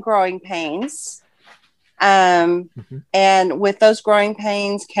had some growing pains. And with those growing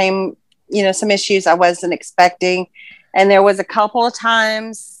pains came, you know, some issues I wasn't expecting. And there was a couple of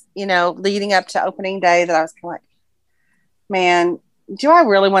times, you know, leading up to opening day that I was kind of like, man, do I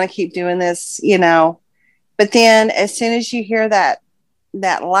really want to keep doing this? You know, but then as soon as you hear that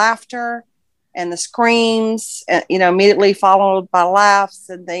laughter and the screams, you know, immediately followed by laughs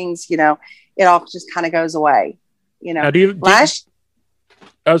and things, you know, it all just kind of goes away, you know. Now,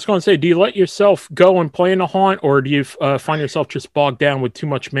 I was going to say, do you let yourself go and play in a haunt, or do you find yourself just bogged down with too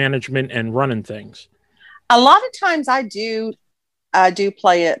much management and running things? A lot of times I do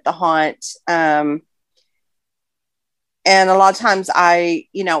play at the haunt. And a lot of times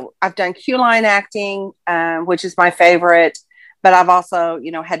I've done queue line acting, which is my favorite, but I've also,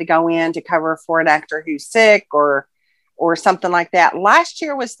 you know, had to go in to cover for an actor who's sick or something like that. Last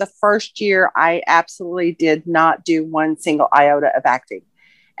year was the first year I absolutely did not do one single iota of acting.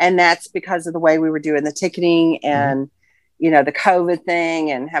 And that's because of the way we were doing the ticketing and, you know, the COVID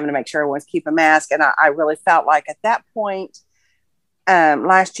thing and having to make sure everyone's keep a mask. And I really felt like at that point,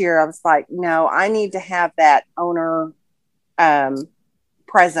 last year, I was like, no, I need to have that owner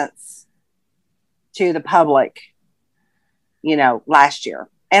presence to the public, you know, last year.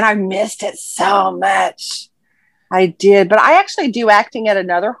 And I missed it so much. I did, but I actually do acting at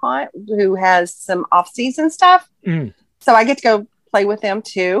another haunt who has some off-season stuff. So I get to go play with them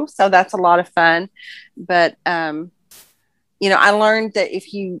too. So that's a lot of fun. But, you know, I learned that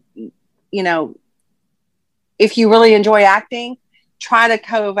if you really enjoy acting, try to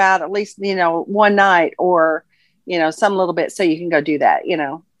cove out at least, you know, one night or, you know, some little bit so you can go do that, you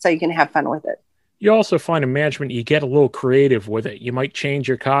know, so you can have fun with it. You also find in management, you get a little creative with it. You might change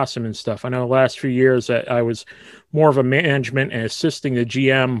your costume and stuff. I know the last few years that I was more of a management and assisting the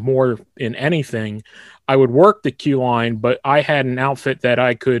GM more in anything. I would work the queue line, but I had an outfit that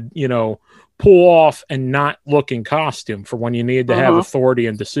I could, you know, pull off and not look in costume for when you needed to have authority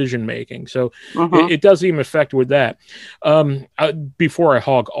and decision making. So it does even affect with that. Before I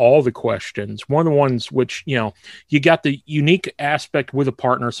hog all the questions, one of the ones which, you know, you got the unique aspect with a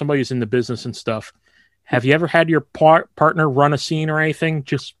partner, somebody who's in the business and stuff. Have you ever had your partner run a scene or anything?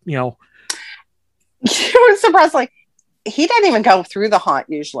 Just, you know. Surprisingly, he doesn't even go through the haunt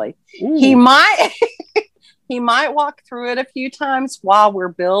usually. Ooh. He might walk through it a few times while we're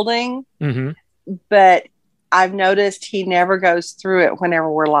building, but I've noticed he never goes through it whenever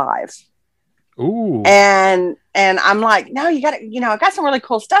we're live. Ooh. And I'm like, no, you got to, you know, I got some really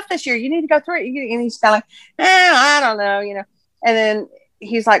cool stuff this year. You need to go through it. And he's kind of like, I don't know, you know. And then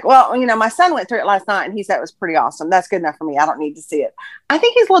he's like, well, you know, my son went through it last night and he said it was pretty awesome. That's good enough for me. I don't need to see it. I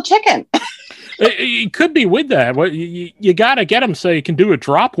think he's a little chicken. It could be with that. Well, you got to get him so you can do a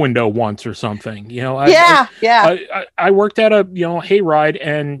drop window once or something. You know, I worked at a, you know, hayride,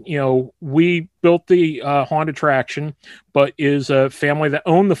 and, you know, we built the haunt attraction, but is a family that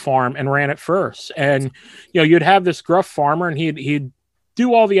owned the farm and ran it first. And, you know, you'd have this gruff farmer and he'd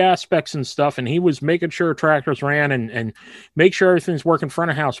do all the aspects and stuff, and he was making sure tractors ran and make sure everything's working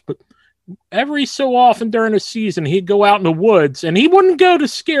front of house. But every so often during the season, he'd go out in the woods, and he wouldn't go to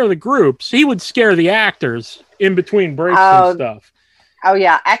scare the groups. He would scare the actors in between breaks and stuff. Oh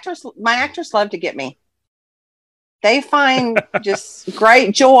yeah. My actors love to get me. They find just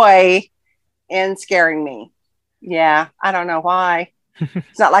great joy in scaring me. Yeah. I don't know why.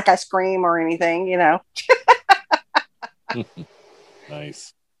 It's not like I scream or anything, you know.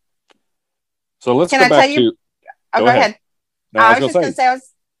 Nice. So let's go back to. Go ahead. No, I was just going to say.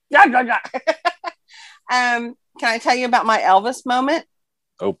 Can I tell you about my Elvis moment?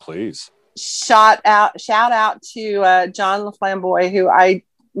 Oh, please. Shout out to John LaFlamboy, who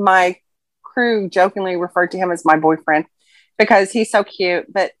my crew jokingly referred to him as my boyfriend because he's so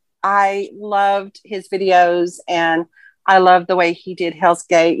cute. But I loved his videos, and I loved the way he did Hell's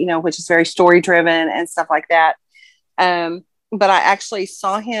Gate, you know, which is very story driven and stuff like that. But I actually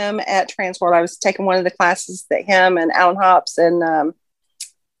saw him at Transworld. I was taking one of the classes that him and Alan Hops and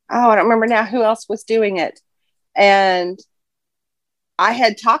I don't remember now who else was doing it. And I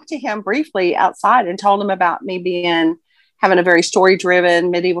had talked to him briefly outside and told him about me having a very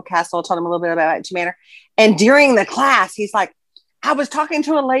story-driven medieval castle. Told him a little bit about Ancient Manor. And during the class, he's like, I was talking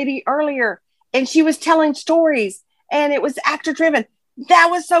to a lady earlier and she was telling stories and it was actor-driven. That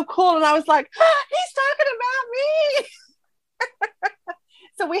was so cool. And I was like, he's talking about me.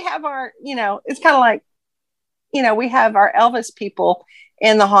 So we have our, you know, it's kind of like, you know, we have our Elvis people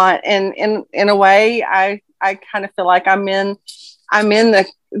in the haunt. And in a way, I kind of feel like I'm in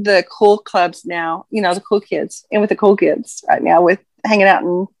the cool clubs now, you know, the cool kids, and with the cool kids right now, with hanging out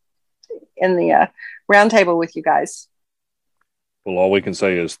in the round table with you guys. Well, all we can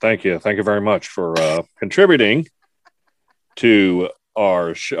say is thank you very much for contributing to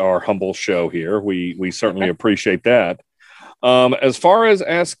our humble show here. We certainly appreciate that. As far as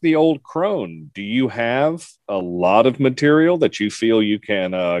Ask the Old Crone, do you have a lot of material that you feel you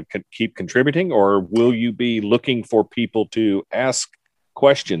can keep contributing, or will you be looking for people to ask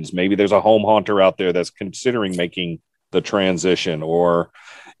questions? Maybe there's a home haunter out there that's considering making the transition, or,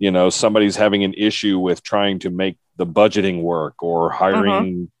 you know, somebody's having an issue with trying to make the budgeting work, or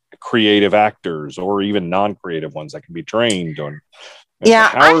hiring creative actors, or even non-creative ones that can be trained on. Yeah.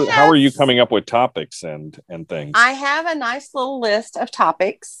 How are you coming up with topics and things? I have a nice little list of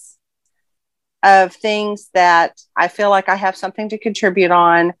topics of things that I feel like I have something to contribute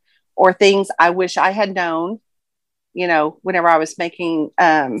on, or things I wish I had known, you know, whenever I was making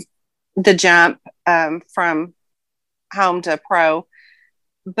the jump from home to pro.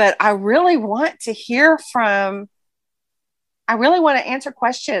 But I really want to answer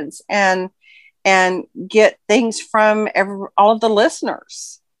questions and get things from all of the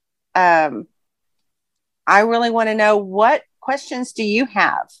listeners. I really want to know, what questions do you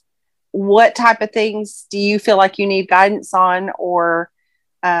have? What type of things do you feel like you need guidance on, or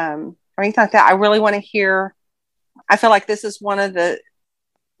anything like that? I really want to hear. I feel like this is one of the,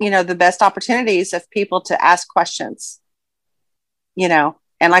 you know, the best opportunities of people to ask questions, you know.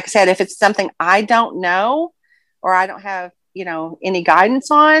 And like I said, if it's something I don't know, or I don't have, you know, any guidance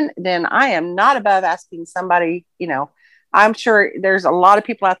on, then I am not above asking somebody. You know, I'm sure there's a lot of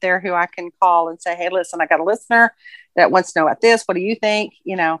people out there who I can call and say, hey, listen, I got a listener that wants to know about this. What do you think?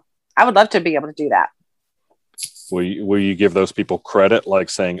 You know, I would love to be able to do that. Will you give those people credit, like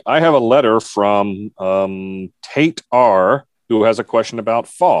saying, I have a letter from Tate R, who has a question about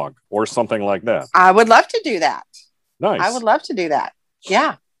fog, or something like that? I would love to do that. Nice. I would love to do that.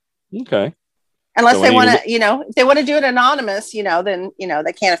 Yeah. Okay. Unless they want to, you know, if they want to do it anonymous, you know, then, you know,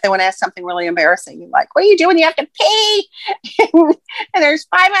 they can. If they want to ask something really embarrassing, like, what are you doing? You have to pee. And there's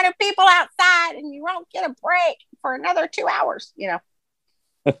 500 people outside and you won't get a break for another 2 hours, you know.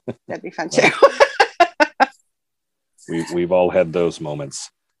 That'd be fun too. We've all had those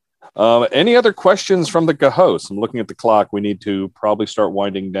moments. Any other questions from the host? I'm looking at the clock. We need to probably start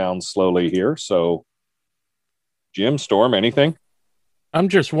winding down slowly here. So, Jim, Storm, anything? I'm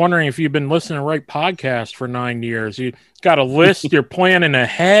just wondering if you've been listening to Right Podcast for 9 years. You got a list, you're planning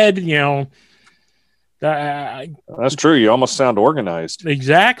ahead, you know. That's true. You almost sound organized.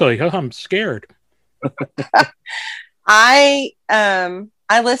 Exactly. Oh, I'm scared. I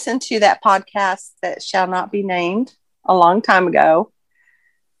listened to that podcast that shall not be named a long time ago,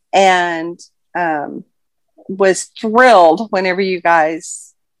 and was thrilled whenever you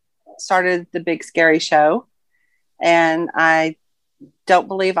guys started the Big Scary Show. And I don't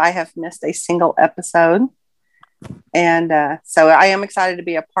believe I have missed a single episode. And so I am excited to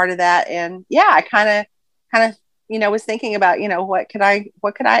be a part of that. And yeah, I kind of, you know, was thinking about, you know, what could I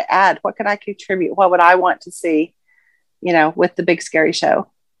add? What could I contribute? What would I want to see, you know, with the Big Scary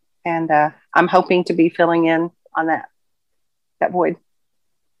Show? And I'm hoping to be filling in on that void.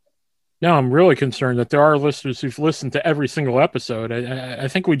 No, I'm really concerned that there are listeners who've listened to every single episode. I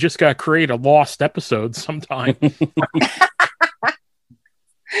think we just got to create a lost episode sometime.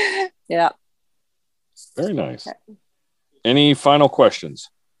 Yeah. Very nice. Okay. Any final questions?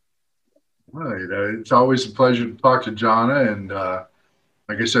 Well, you know, it's always a pleasure to talk to Jonna, and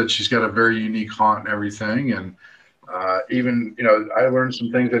like I said, she's got a very unique haunt and everything. And even, you know, I learned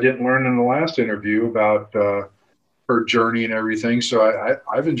some things I didn't learn in the last interview about her journey and everything. So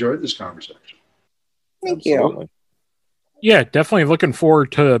I've enjoyed this conversation. Thank you. Yeah, definitely looking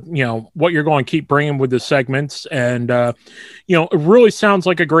forward to, what you're going to keep bringing with the segments. And, it really sounds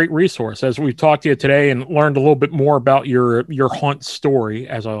like a great resource as we've talked to you today and learned a little bit more about your haunt story,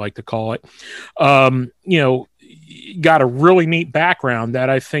 as I like to call it. Got a really neat background that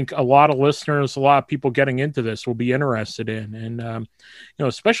I think a lot of listeners, a lot of people getting into this will be interested in. And,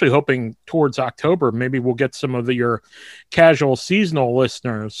 especially hoping towards October, maybe we'll get some of your casual seasonal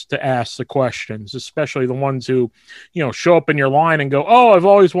listeners to ask the questions, especially the ones who, show up in your line and go, oh, I've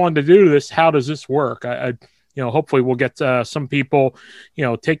always wanted to do this. How does this work? Hopefully we'll get some people,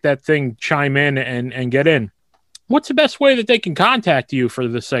 take that thing, chime in and get in. What's the best way that they can contact you for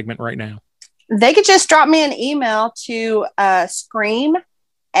this segment right now? They could just drop me an email to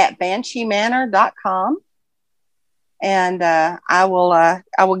scream@bansheemanor.com. And I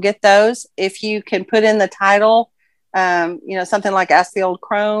will get those. If you can put in the title, something like Ask the Old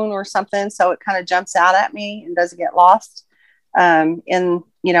Crone or something, so it kind of jumps out at me and doesn't get lost in,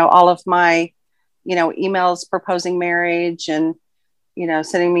 all of my, emails proposing marriage and,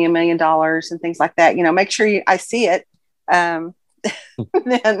 sending me $1 million and things like that. Make sure I see it.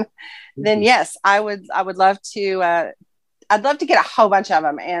 Then yes, I would love to. I'd love to get a whole bunch of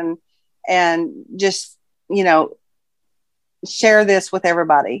them and just share this with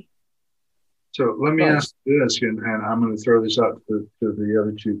everybody. So let me ask this, and I'm going to throw this out to the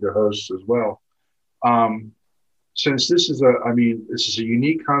other two hosts as well. Since this is a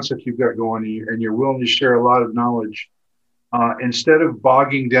unique concept you've got going, and you're willing to share a lot of knowledge, instead of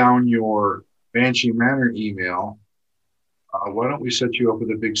bogging down your Banshee Manor email, why don't we set you up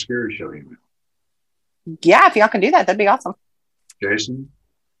with a Big Scary Show email? Yeah, if y'all can do that, that'd be awesome. Jason,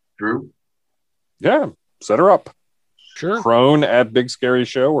 Drew? Yeah, set her up. Sure. Crone at Big Scary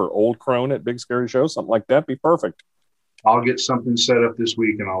Show or Old Crone at Big Scary Show, something like that. Be perfect. I'll get something set up this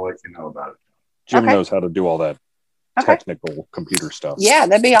week and I'll let you know about it. Jim knows how to do all that technical computer stuff. Yeah,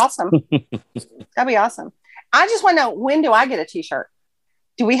 that'd be awesome. That'd be awesome. I just want to know, when do I get a t-shirt?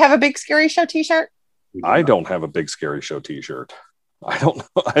 Do we have a Big Scary Show t-shirt? I don't have a Big Scary Show t-shirt. I don't know.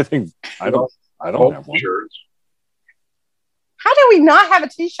 I don't have one. How do we not have a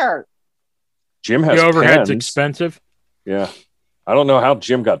t-shirt? Jim has the overhead's pens. Expensive. Yeah. I don't know how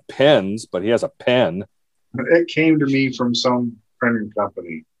Jim got pens, but he has a pen. It came to me from some printing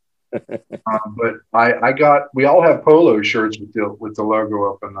company. But we all have polo shirts with the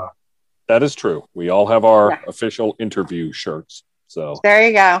logo up in the. That is true. We all have our official interview shirts. So there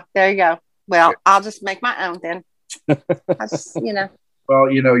you go. Well, I'll just make my own then.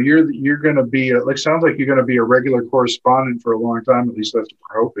 Well, you're going to be. It sounds like you're going to be a regular correspondent for a long time. At least that's what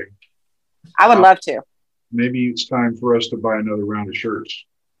we're hoping. I would love to. Maybe it's time for us to buy another round of shirts.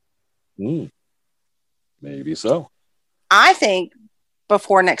 Maybe so. I think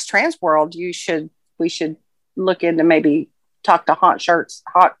before next Trans World, we should look into maybe talk to Hot Shirts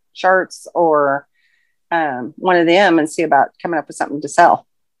or one of them and see about coming up with something to sell.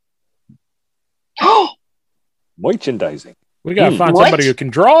 Merchandising. We got to find somebody who can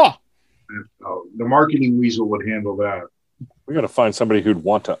draw. The marketing weasel would handle that. We got to find somebody who'd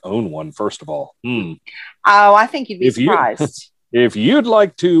want to own one, first of all. Oh, I think you'd be surprised. If you'd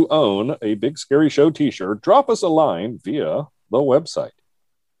like to own a Big Scary Show t-shirt, drop us a line via the website.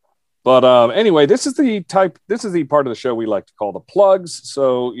 But anyway, this is the part of the show we like to call the plugs.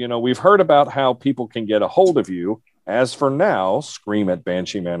 So, we've heard about how people can get a hold of you. As for now,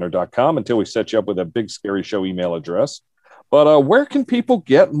 scream@bansheemanor.com until we set you up with a Big Scary Show email address. But where can people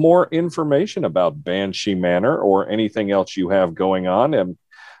get more information about Banshee Manor or anything else you have going on? And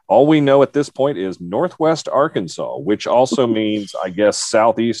all we know at this point is Northwest Arkansas, which also means, I guess,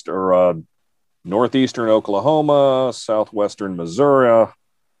 southeast or northeastern Oklahoma, southwestern Missouri,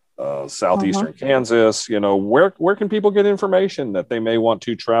 southeastern Kansas. Where can people get information that they may want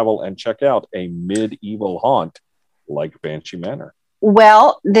to travel and check out a medieval haunt like Banshee Manor?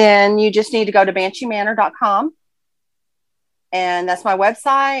 Well, then you just need to go to bansheemanor.com. And that's my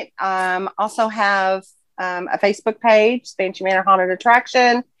website. Also have a Facebook page, Banshee Manor Haunted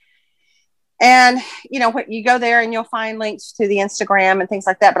Attraction. And, you go there and you'll find links to the Instagram and things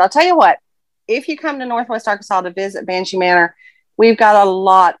like that. But I'll tell you what, if you come to Northwest Arkansas to visit Banshee Manor, we've got a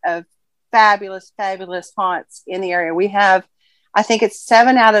lot of fabulous, fabulous haunts in the area. We have, I think it's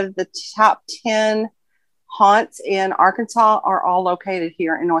 7 out of the top 10 haunts in Arkansas are all located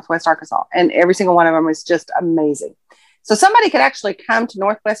here in Northwest Arkansas. And every single one of them is just amazing. So somebody could actually come to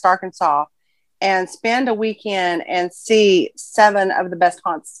Northwest Arkansas and spend a weekend and see 7 of the best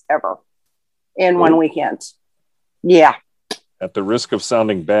haunts ever in one weekend. Yeah. At the risk of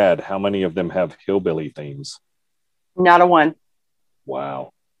sounding bad, how many of them have hillbilly themes? Not a one.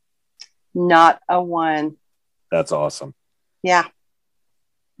 Wow. Not a one. That's awesome. Yeah.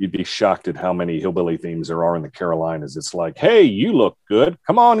 You'd be shocked at how many hillbilly themes there are in the Carolinas. It's like, hey, you look good.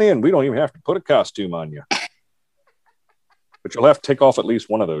 Come on in. We don't even have to put a costume on you. But you'll have to take off at least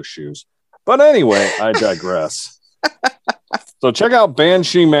one of those shoes. But anyway, I digress. So check out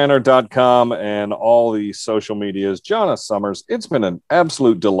bansheemanor.com and all the social medias. Jonna Summers, it's been an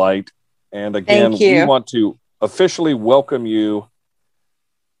absolute delight. And again, we want to officially welcome you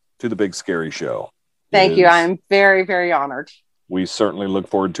to the Big Scary Show. Thank you. I'm very, very honored. We certainly look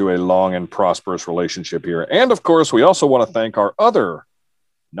forward to a long and prosperous relationship here. And of course, we also want to thank our other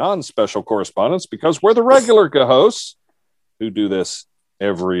non-special correspondents, because we're the regular hosts who do this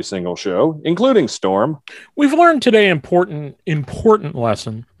every single show, including Storm. We've learned today an important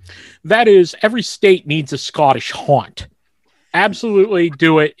lesson. That is, every state needs a Scottish haunt. Absolutely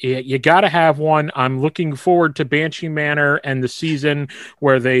do it. You got to have one. I'm looking forward to Banshee Manor and the season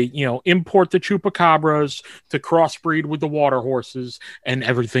where they, import the chupacabras to crossbreed with the water horses and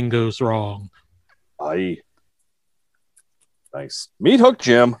everything goes wrong. Aye. Nice. Meat Hook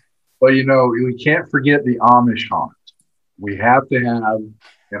Jim. Well, we can't forget the Amish haunt. We have to have an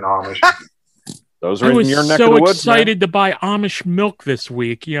Amish haunt. Those are in your neck of the woods. I was so excited to buy Amish milk this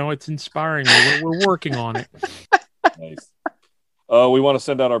week. It's inspiring me. We're working on it. Nice. We want to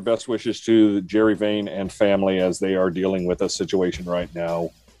send out our best wishes to Jerry Vane and family as they are dealing with a situation right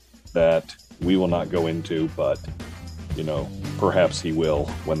now that we will not go into, but, perhaps he will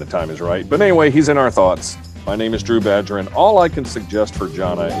when the time is right. But anyway, he's in our thoughts. My name is Drew Badger, and all I can suggest for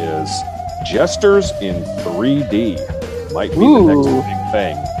Jonna is Jesters in 3D. Might be the next big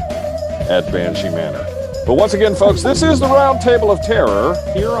thing at Banshee Manor. But once again, folks, this is the Round Table of Terror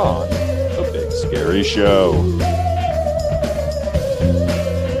here on The Big Scary Show.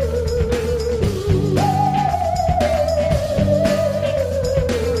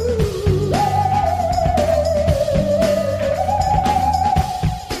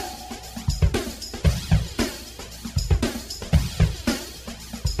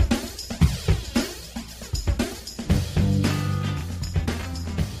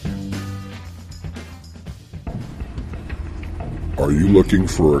 Are you looking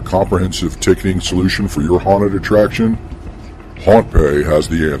for a comprehensive ticketing solution for your haunted attraction? HauntPay has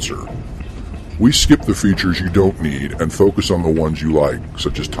the answer. We skip the features you don't need and focus on the ones you like,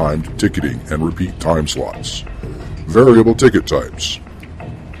 such as timed ticketing and repeat time slots, variable ticket types,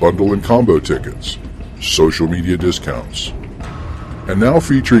 bundle and combo tickets, social media discounts, and now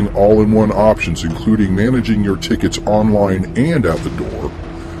featuring all-in-one options including managing your tickets online and at the door,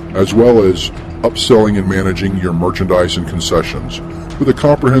 as well as upselling and managing your merchandise and concessions with a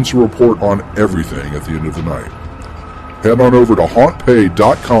comprehensive report on everything at the end of the night. Head on over to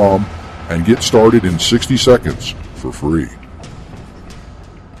hauntpay.com and get started in 60 seconds for free.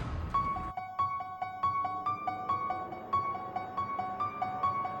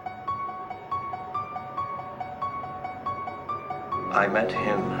 I met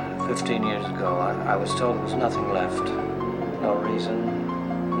him 15 years ago. I was told there was nothing left. No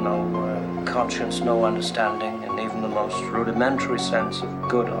reason, no conscience, no understanding, and even the most rudimentary sense of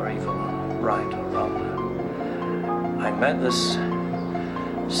good or evil, right or wrong. I met this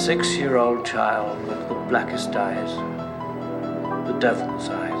 6-year-old child with the blackest eyes, the devil's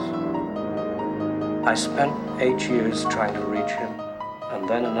eyes. I spent 8 years trying to reach him, and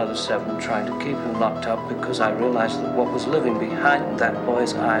then another 7 trying to keep him locked up because I realized that what was living behind that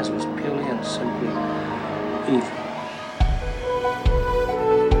boy's eyes was purely and simply evil.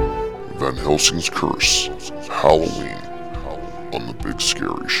 Van Helsing's Curse, Halloween, on The Big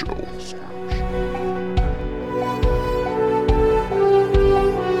Scary Show.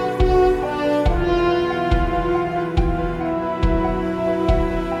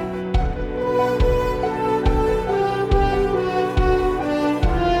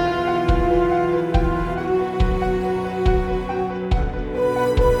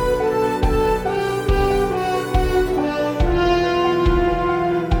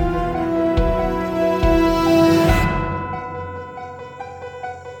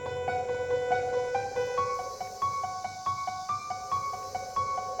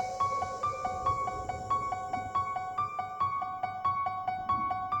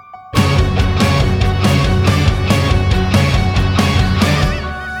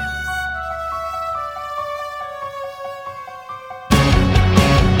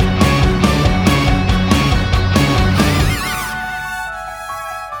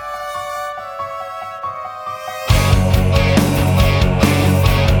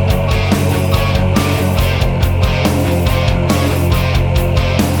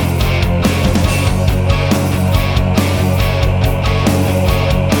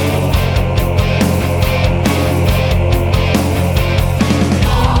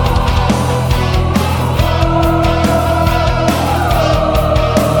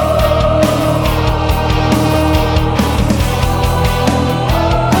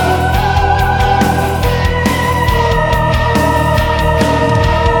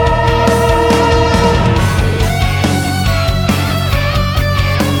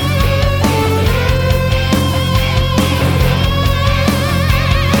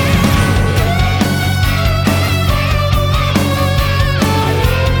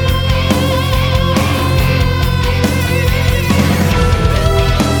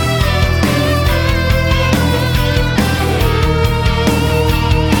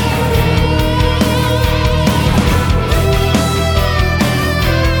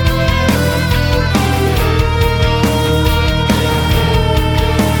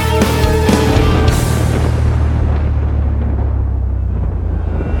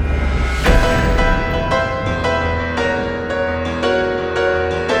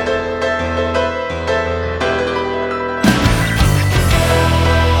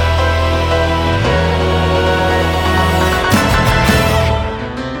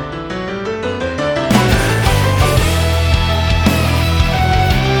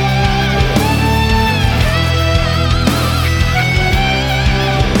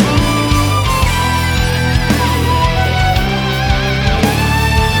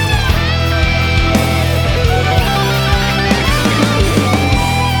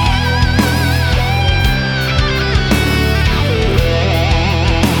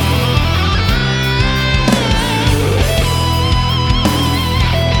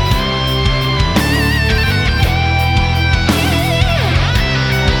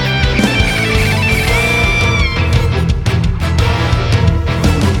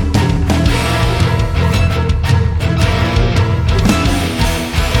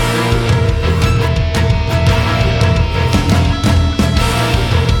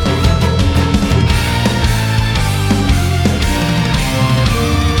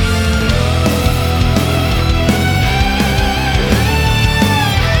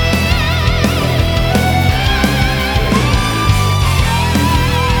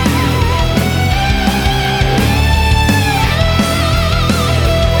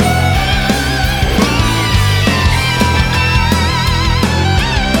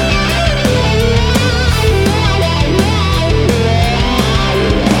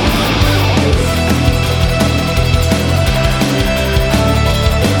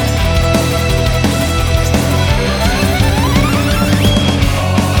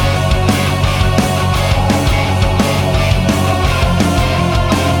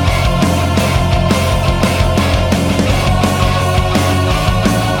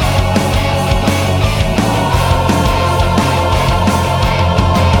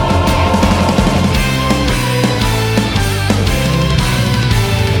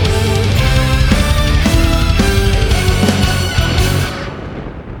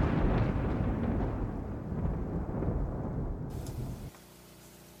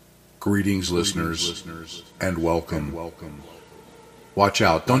 Greetings, listeners, and welcome. Watch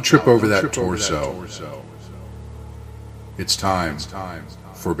out, don't trip over that torso. It's time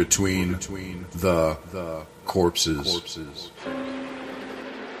for Between the Corpses.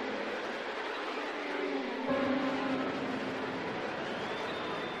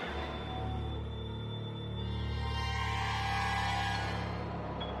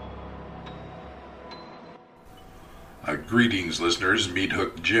 Greetings, listeners. Meat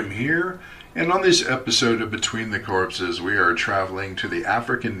Hook Jim here, and on this episode of Between the Corpses, we are traveling to the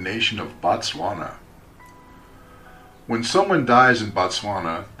African nation of Botswana. When someone dies in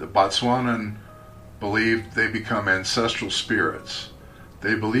Botswana, the Botswanan believe they become ancestral spirits.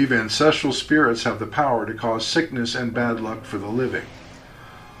 They believe ancestral spirits have the power to cause sickness and bad luck for the living.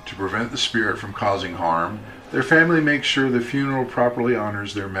 To prevent the spirit from causing harm, their family makes sure the funeral properly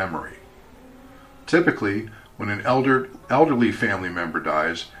honors their memory. Typically, when an elderly family member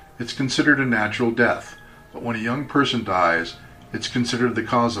dies, it's considered a natural death, but when a young person dies, it's considered the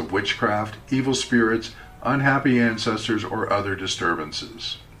cause of witchcraft, evil spirits, unhappy ancestors, or other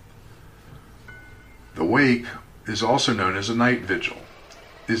disturbances. The wake is also known as a night vigil,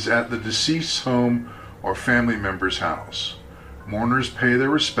 is at the deceased's home or family member's house. Mourners pay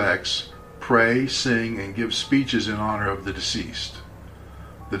their respects, pray, sing, and give speeches in honor of the deceased.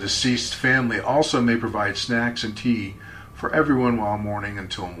 The deceased family also may provide snacks and tea for everyone while mourning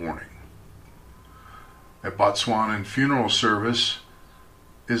until morning. A Botswanan funeral service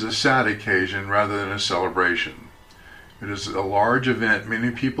is a sad occasion rather than a celebration. It is a large event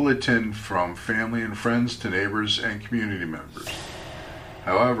many people attend, from family and friends to neighbors and community members.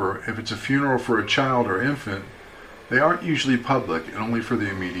 However, if it's a funeral for a child or infant, they aren't usually public and only for the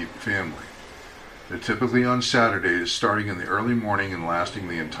immediate family. They're typically on Saturdays, starting in the early morning and lasting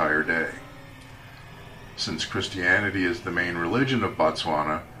the entire day. Since Christianity is the main religion of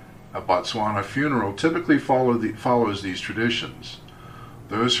Botswana, a Botswana funeral typically follows these traditions.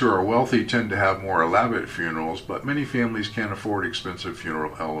 Those who are wealthy tend to have more elaborate funerals, but many families can't afford expensive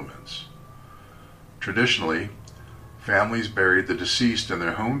funeral elements. Traditionally, families buried the deceased in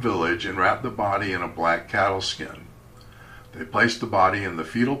their home village and wrapped the body in a black cattle skin. They placed the body in the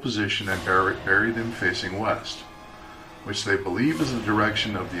fetal position and buried them facing west, which they believe is the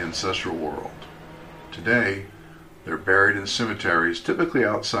direction of the ancestral world. Today, they're buried in cemeteries, typically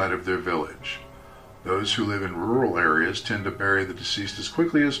outside of their village. Those who live in rural areas tend to bury the deceased as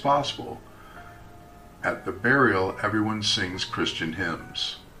quickly as possible. At the burial, everyone sings Christian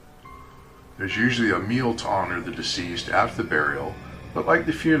hymns. There's usually a meal to honor the deceased after the burial, but like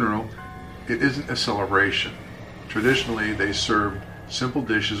the funeral, it isn't a celebration. Traditionally, they served simple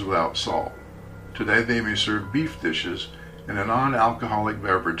dishes without salt. Today, they may serve beef dishes and a non-alcoholic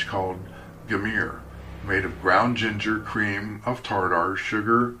beverage called gamir, made of ground ginger, cream of tartar,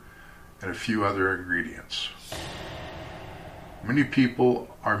 sugar, and a few other ingredients. Many people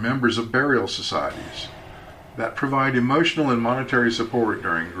are members of burial societies that provide emotional and monetary support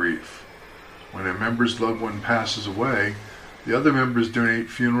during grief. When a member's loved one passes away, the other members donate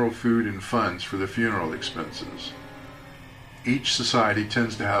funeral food and funds for the funeral expenses. Each society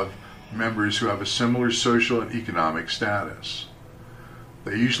tends to have members who have a similar social and economic status.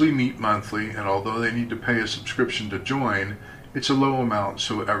 They usually meet monthly, and although they need to pay a subscription to join, it's a low amount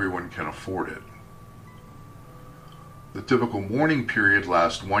so everyone can afford it. The typical mourning period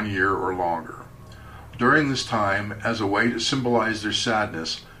lasts 1 year or longer. During this time, as a way to symbolize their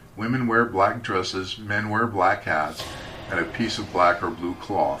sadness, women wear black dresses, men wear black hats, and a piece of black or blue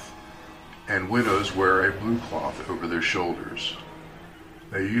cloth, and widows wear a blue cloth over their shoulders.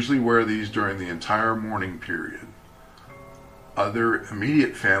 They usually wear these during the entire mourning period. Other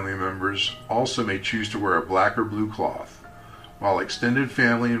immediate family members also may choose to wear a black or blue cloth, while extended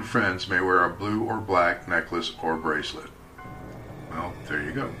family and friends may wear a blue or black necklace or bracelet. Well, there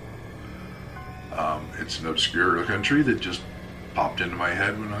you go. It's an obscure country that just popped into my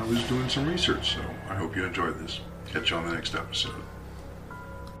head when I was doing some research, so I hope you enjoyed this. Catch you on the next episode.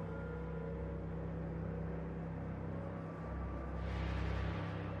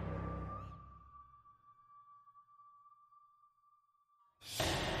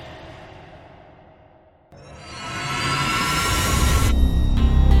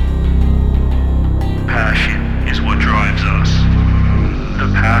 Passion is what drives us.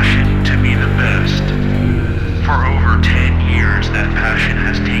 The passion to be the best. For over 10 years, that passion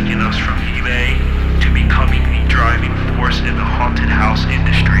has taken us from eBay to becoming the driving force in the haunted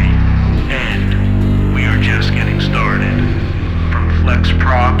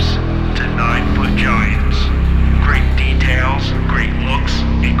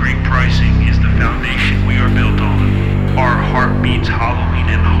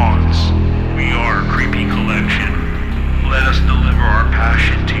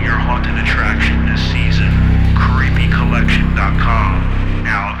BigScaryShow.com.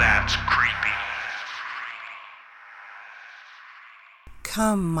 Now that's creepy.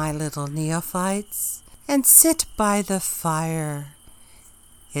 Come, my little neophytes, and sit by the fire.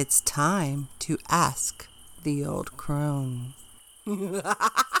 It's time to ask the old crone.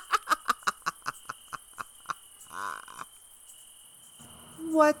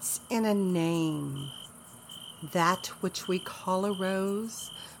 What's in a name? That which we call a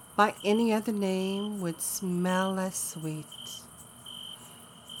rose by any other name would smell as sweet.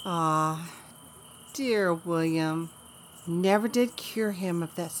 Ah, dear William, never did cure him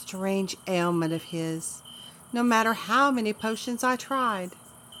of that strange ailment of his, no matter how many potions I tried.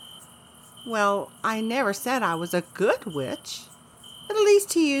 Well, I never said I was a good witch. At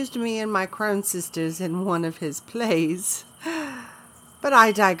least he used me and my crone sisters in one of his plays. But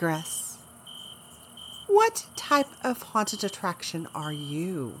I digress. What type of haunted attraction are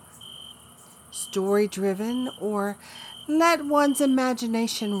you? Story-driven, or let one's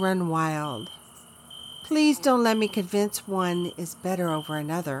imagination run wild? Please don't let me convince one is better over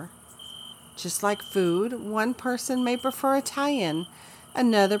another. Just like food, one person may prefer Italian,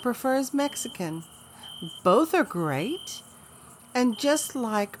 another prefers Mexican. Both are great, and just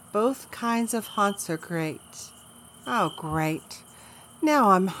like both kinds of haunts are great. Oh, great.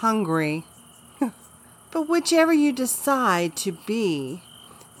 Now I'm hungry. But whichever you decide to be,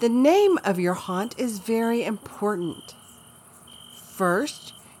 the name of your haunt is very important.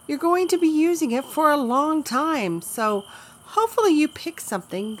 First, you're going to be using it for a long time, so hopefully you pick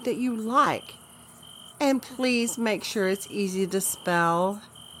something that you like. And please make sure it's easy to spell.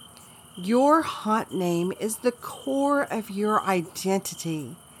 Your haunt name is the core of your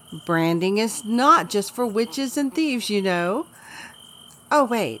identity. Branding is not just for witches and thieves, you know. Oh,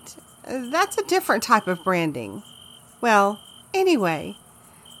 wait, that's a different type of branding. Well, anyway,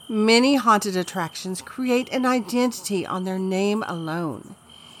 many haunted attractions create an identity on their name alone.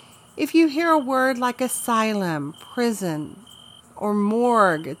 If you hear a word like asylum, prison, or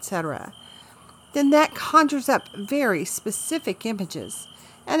morgue, etc., then that conjures up very specific images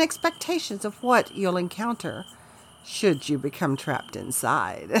and expectations of what you'll encounter should you become trapped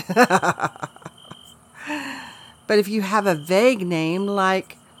inside. But if you have a vague name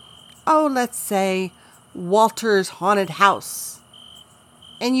like, let's say Walter's Haunted House,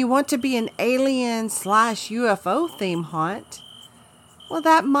 and you want to be an alien/UFO theme haunt, well,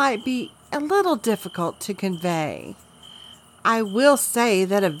 that might be a little difficult to convey. I will say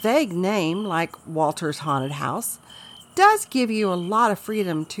that a vague name like Walter's Haunted House does give you a lot of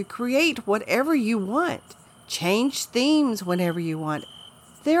freedom to create whatever you want, change themes whenever you want.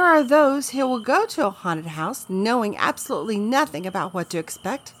 There are those who will go to a haunted house knowing absolutely nothing about what to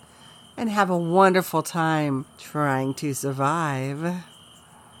expect and have a wonderful time trying to survive.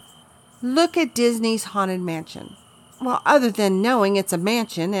 Look at Disney's Haunted Mansion. Well, other than knowing it's a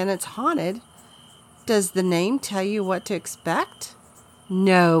mansion and it's haunted, does the name tell you what to expect?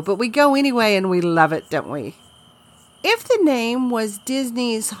 No, but we go anyway and we love it, don't we? If the name was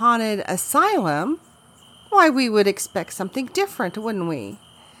Disney's Haunted Asylum, why, we would expect something different, wouldn't we?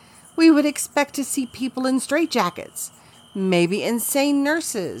 We would expect to see people in straitjackets, maybe insane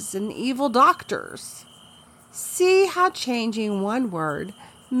nurses and evil doctors. See how changing one word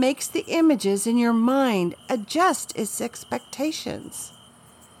makes the images in your mind adjust its expectations.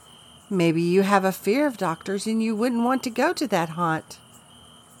 Maybe you have a fear of doctors and you wouldn't want to go to that haunt.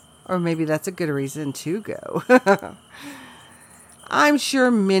 Or maybe that's a good reason to go. I'm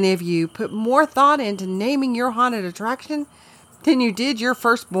sure many of you put more thought into naming your haunted attraction than you did your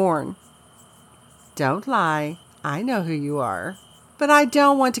firstborn. Don't lie, I know who you are. But I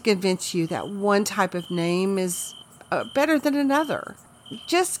don't want to convince you that one type of name is better than another.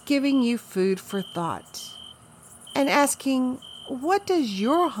 Just giving you food for thought. And asking, what does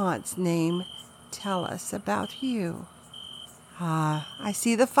your haunt's name tell us about you? Ah, I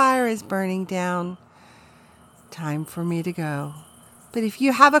see the fire is burning down. Time for me to go. But if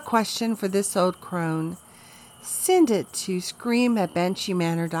you have a question for this old crone, send it to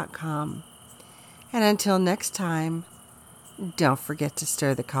scream@bansheemanor.com. And until next time, don't forget to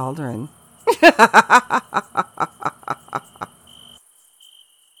stir the cauldron.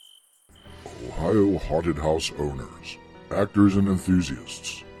 Ohio Haunted House owners, actors, and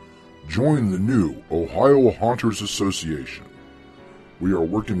enthusiasts, join the new Ohio Haunters Association. We are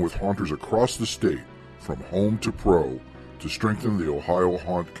working with haunters across the state, from home to pro, to strengthen the Ohio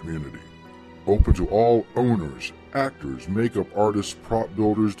haunt community. Open to all owners, actors, makeup artists, prop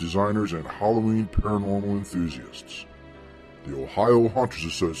builders, designers, and Halloween paranormal enthusiasts. The Ohio Haunters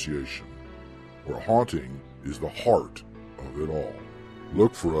Association, where haunting is the heart of it all.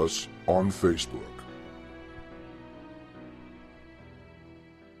 Look for us on Facebook.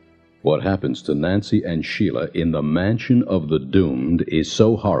 What happens to Nancy and Sheila in the Mansion of the Doomed is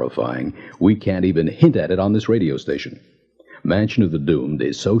so horrifying, we can't even hint at it on this radio station. Mansion of the Doomed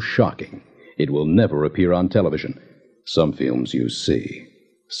is so shocking, it will never appear on television. Some films you see,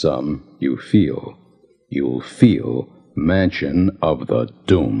 some you feel. You'll feel Mansion of the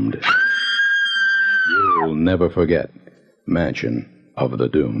Doomed. You'll never forget Mansion of the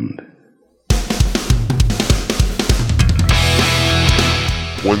Doomed.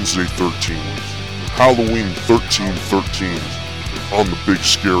 Wednesday 13th, Halloween 13/13 on The Big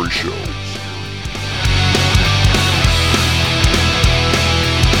Scary Show.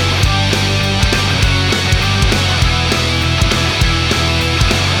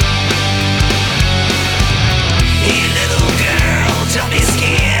 Hey little girl, tell me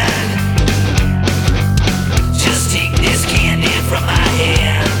scared. Just take this candy from my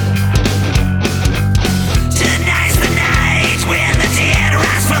hand. Tonight's the night when the dead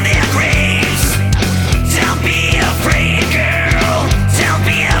rise from their graves. Don't be afraid, girl. Don't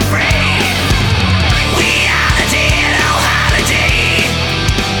be afraid. We are the dead on holiday.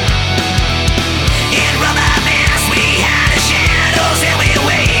 In rubber masks we hide the shadows and we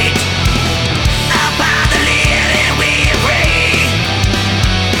wait. Upon the lid and we pray.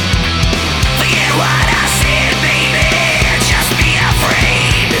 Forget what I said, baby. Just be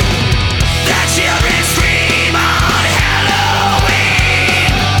afraid. The children scream on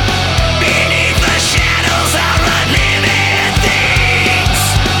Halloween. Beneath the shadows of unliving things.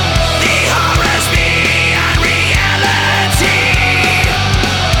 The horrors beyond reality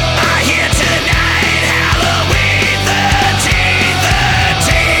are here tonight. Halloween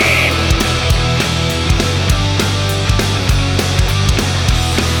 13/13.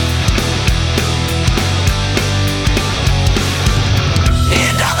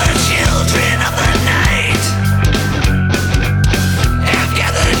 And all the children of the night have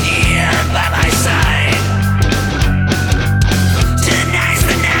gathered here by my side. Tonight's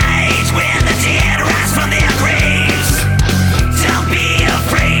the night when the dead rise from their graves. Don't be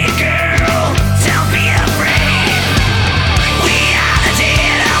afraid, girl. Don't be afraid. We are the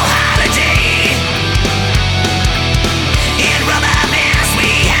dead on holiday. In rubber masks we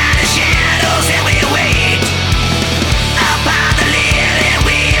hide the shadows and we wait. Upon the lid and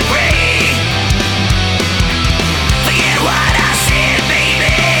we pray. Forget what I said,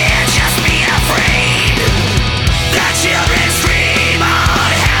 baby. Just be afraid. The children scream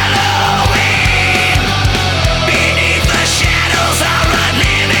on Halloween. Beneath the shadows are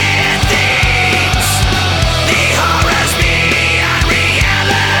unliving things. The horrors beyond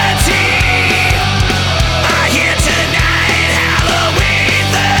reality are here tonight. Halloween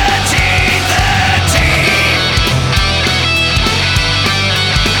 13/13.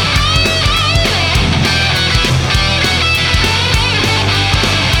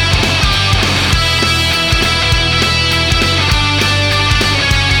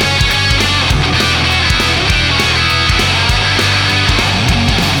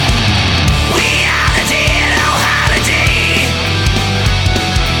 We are the dead on holiday.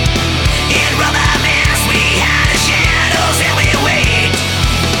 In rubber masks we hide the shadows and we wait.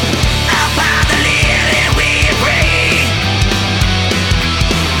 Upon the lid and we pray.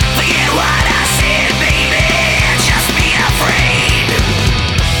 Forget what I said, baby. Just be afraid.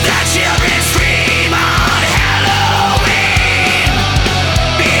 The children scream on Halloween.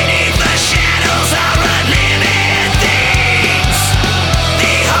 Beneath the shadows are unliving things.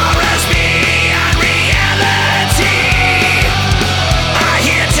 The horrors beyond reality are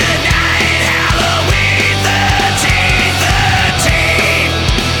here tonight. Halloween 13/13.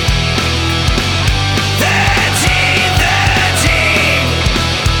 13/13.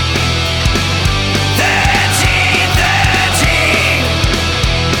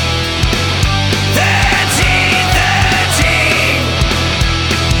 13/13. 13/13.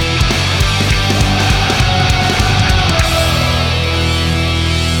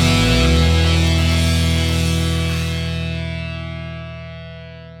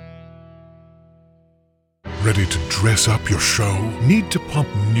 Ready to dress up your show? Need to pump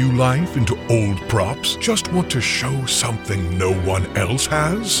new life into old props? Just want to show something no one else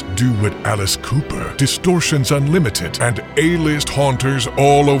has? Do what Alice Cooper, Distortions Unlimited, and A-list haunters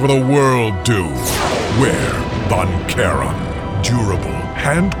all over the world do. Wear Von Charon. Durable,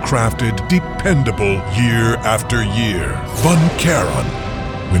 handcrafted, dependable year after year. Von Charon.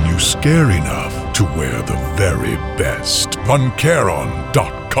 When you scare enough to wear the very best.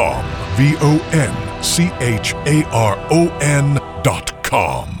 VonCharon.com.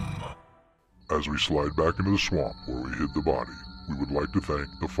 VonCharon.com. As we slide back into the swamp where we hid the body, we would like to thank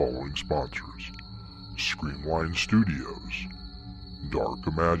the following sponsors: Screamline Studios, Dark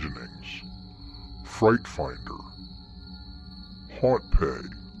Imaginings, Fright Finder, Haunt Pay,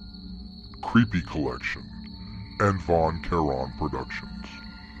 Creepy Collection, and Von Caron Productions.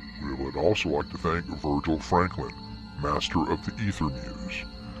 We would also like to thank Virgil Franklin, Master of the Ether Muse,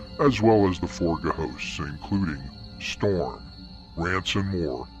 as well as the Forga hosts, including Storm, Rants and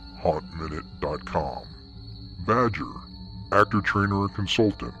More, HauntMinute.com, Badger, actor, trainer, and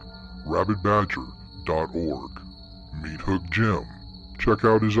consultant, RabbitBadger.org, Meathook Jim, check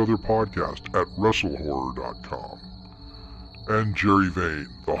out his other podcast at WrestleHorror.com, and Jerry Vane,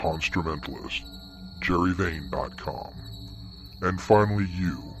 the Honstrumentalist, JerryVane.com, and finally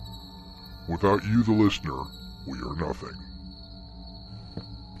you. Without you, the listener, we are nothing.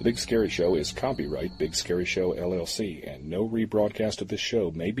 The Big Scary Show is copyright Big Scary Show LLC, and no rebroadcast of this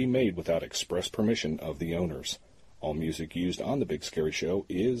show may be made without express permission of the owners. All music used on The Big Scary Show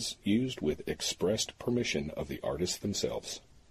is used with expressed permission of the artists themselves.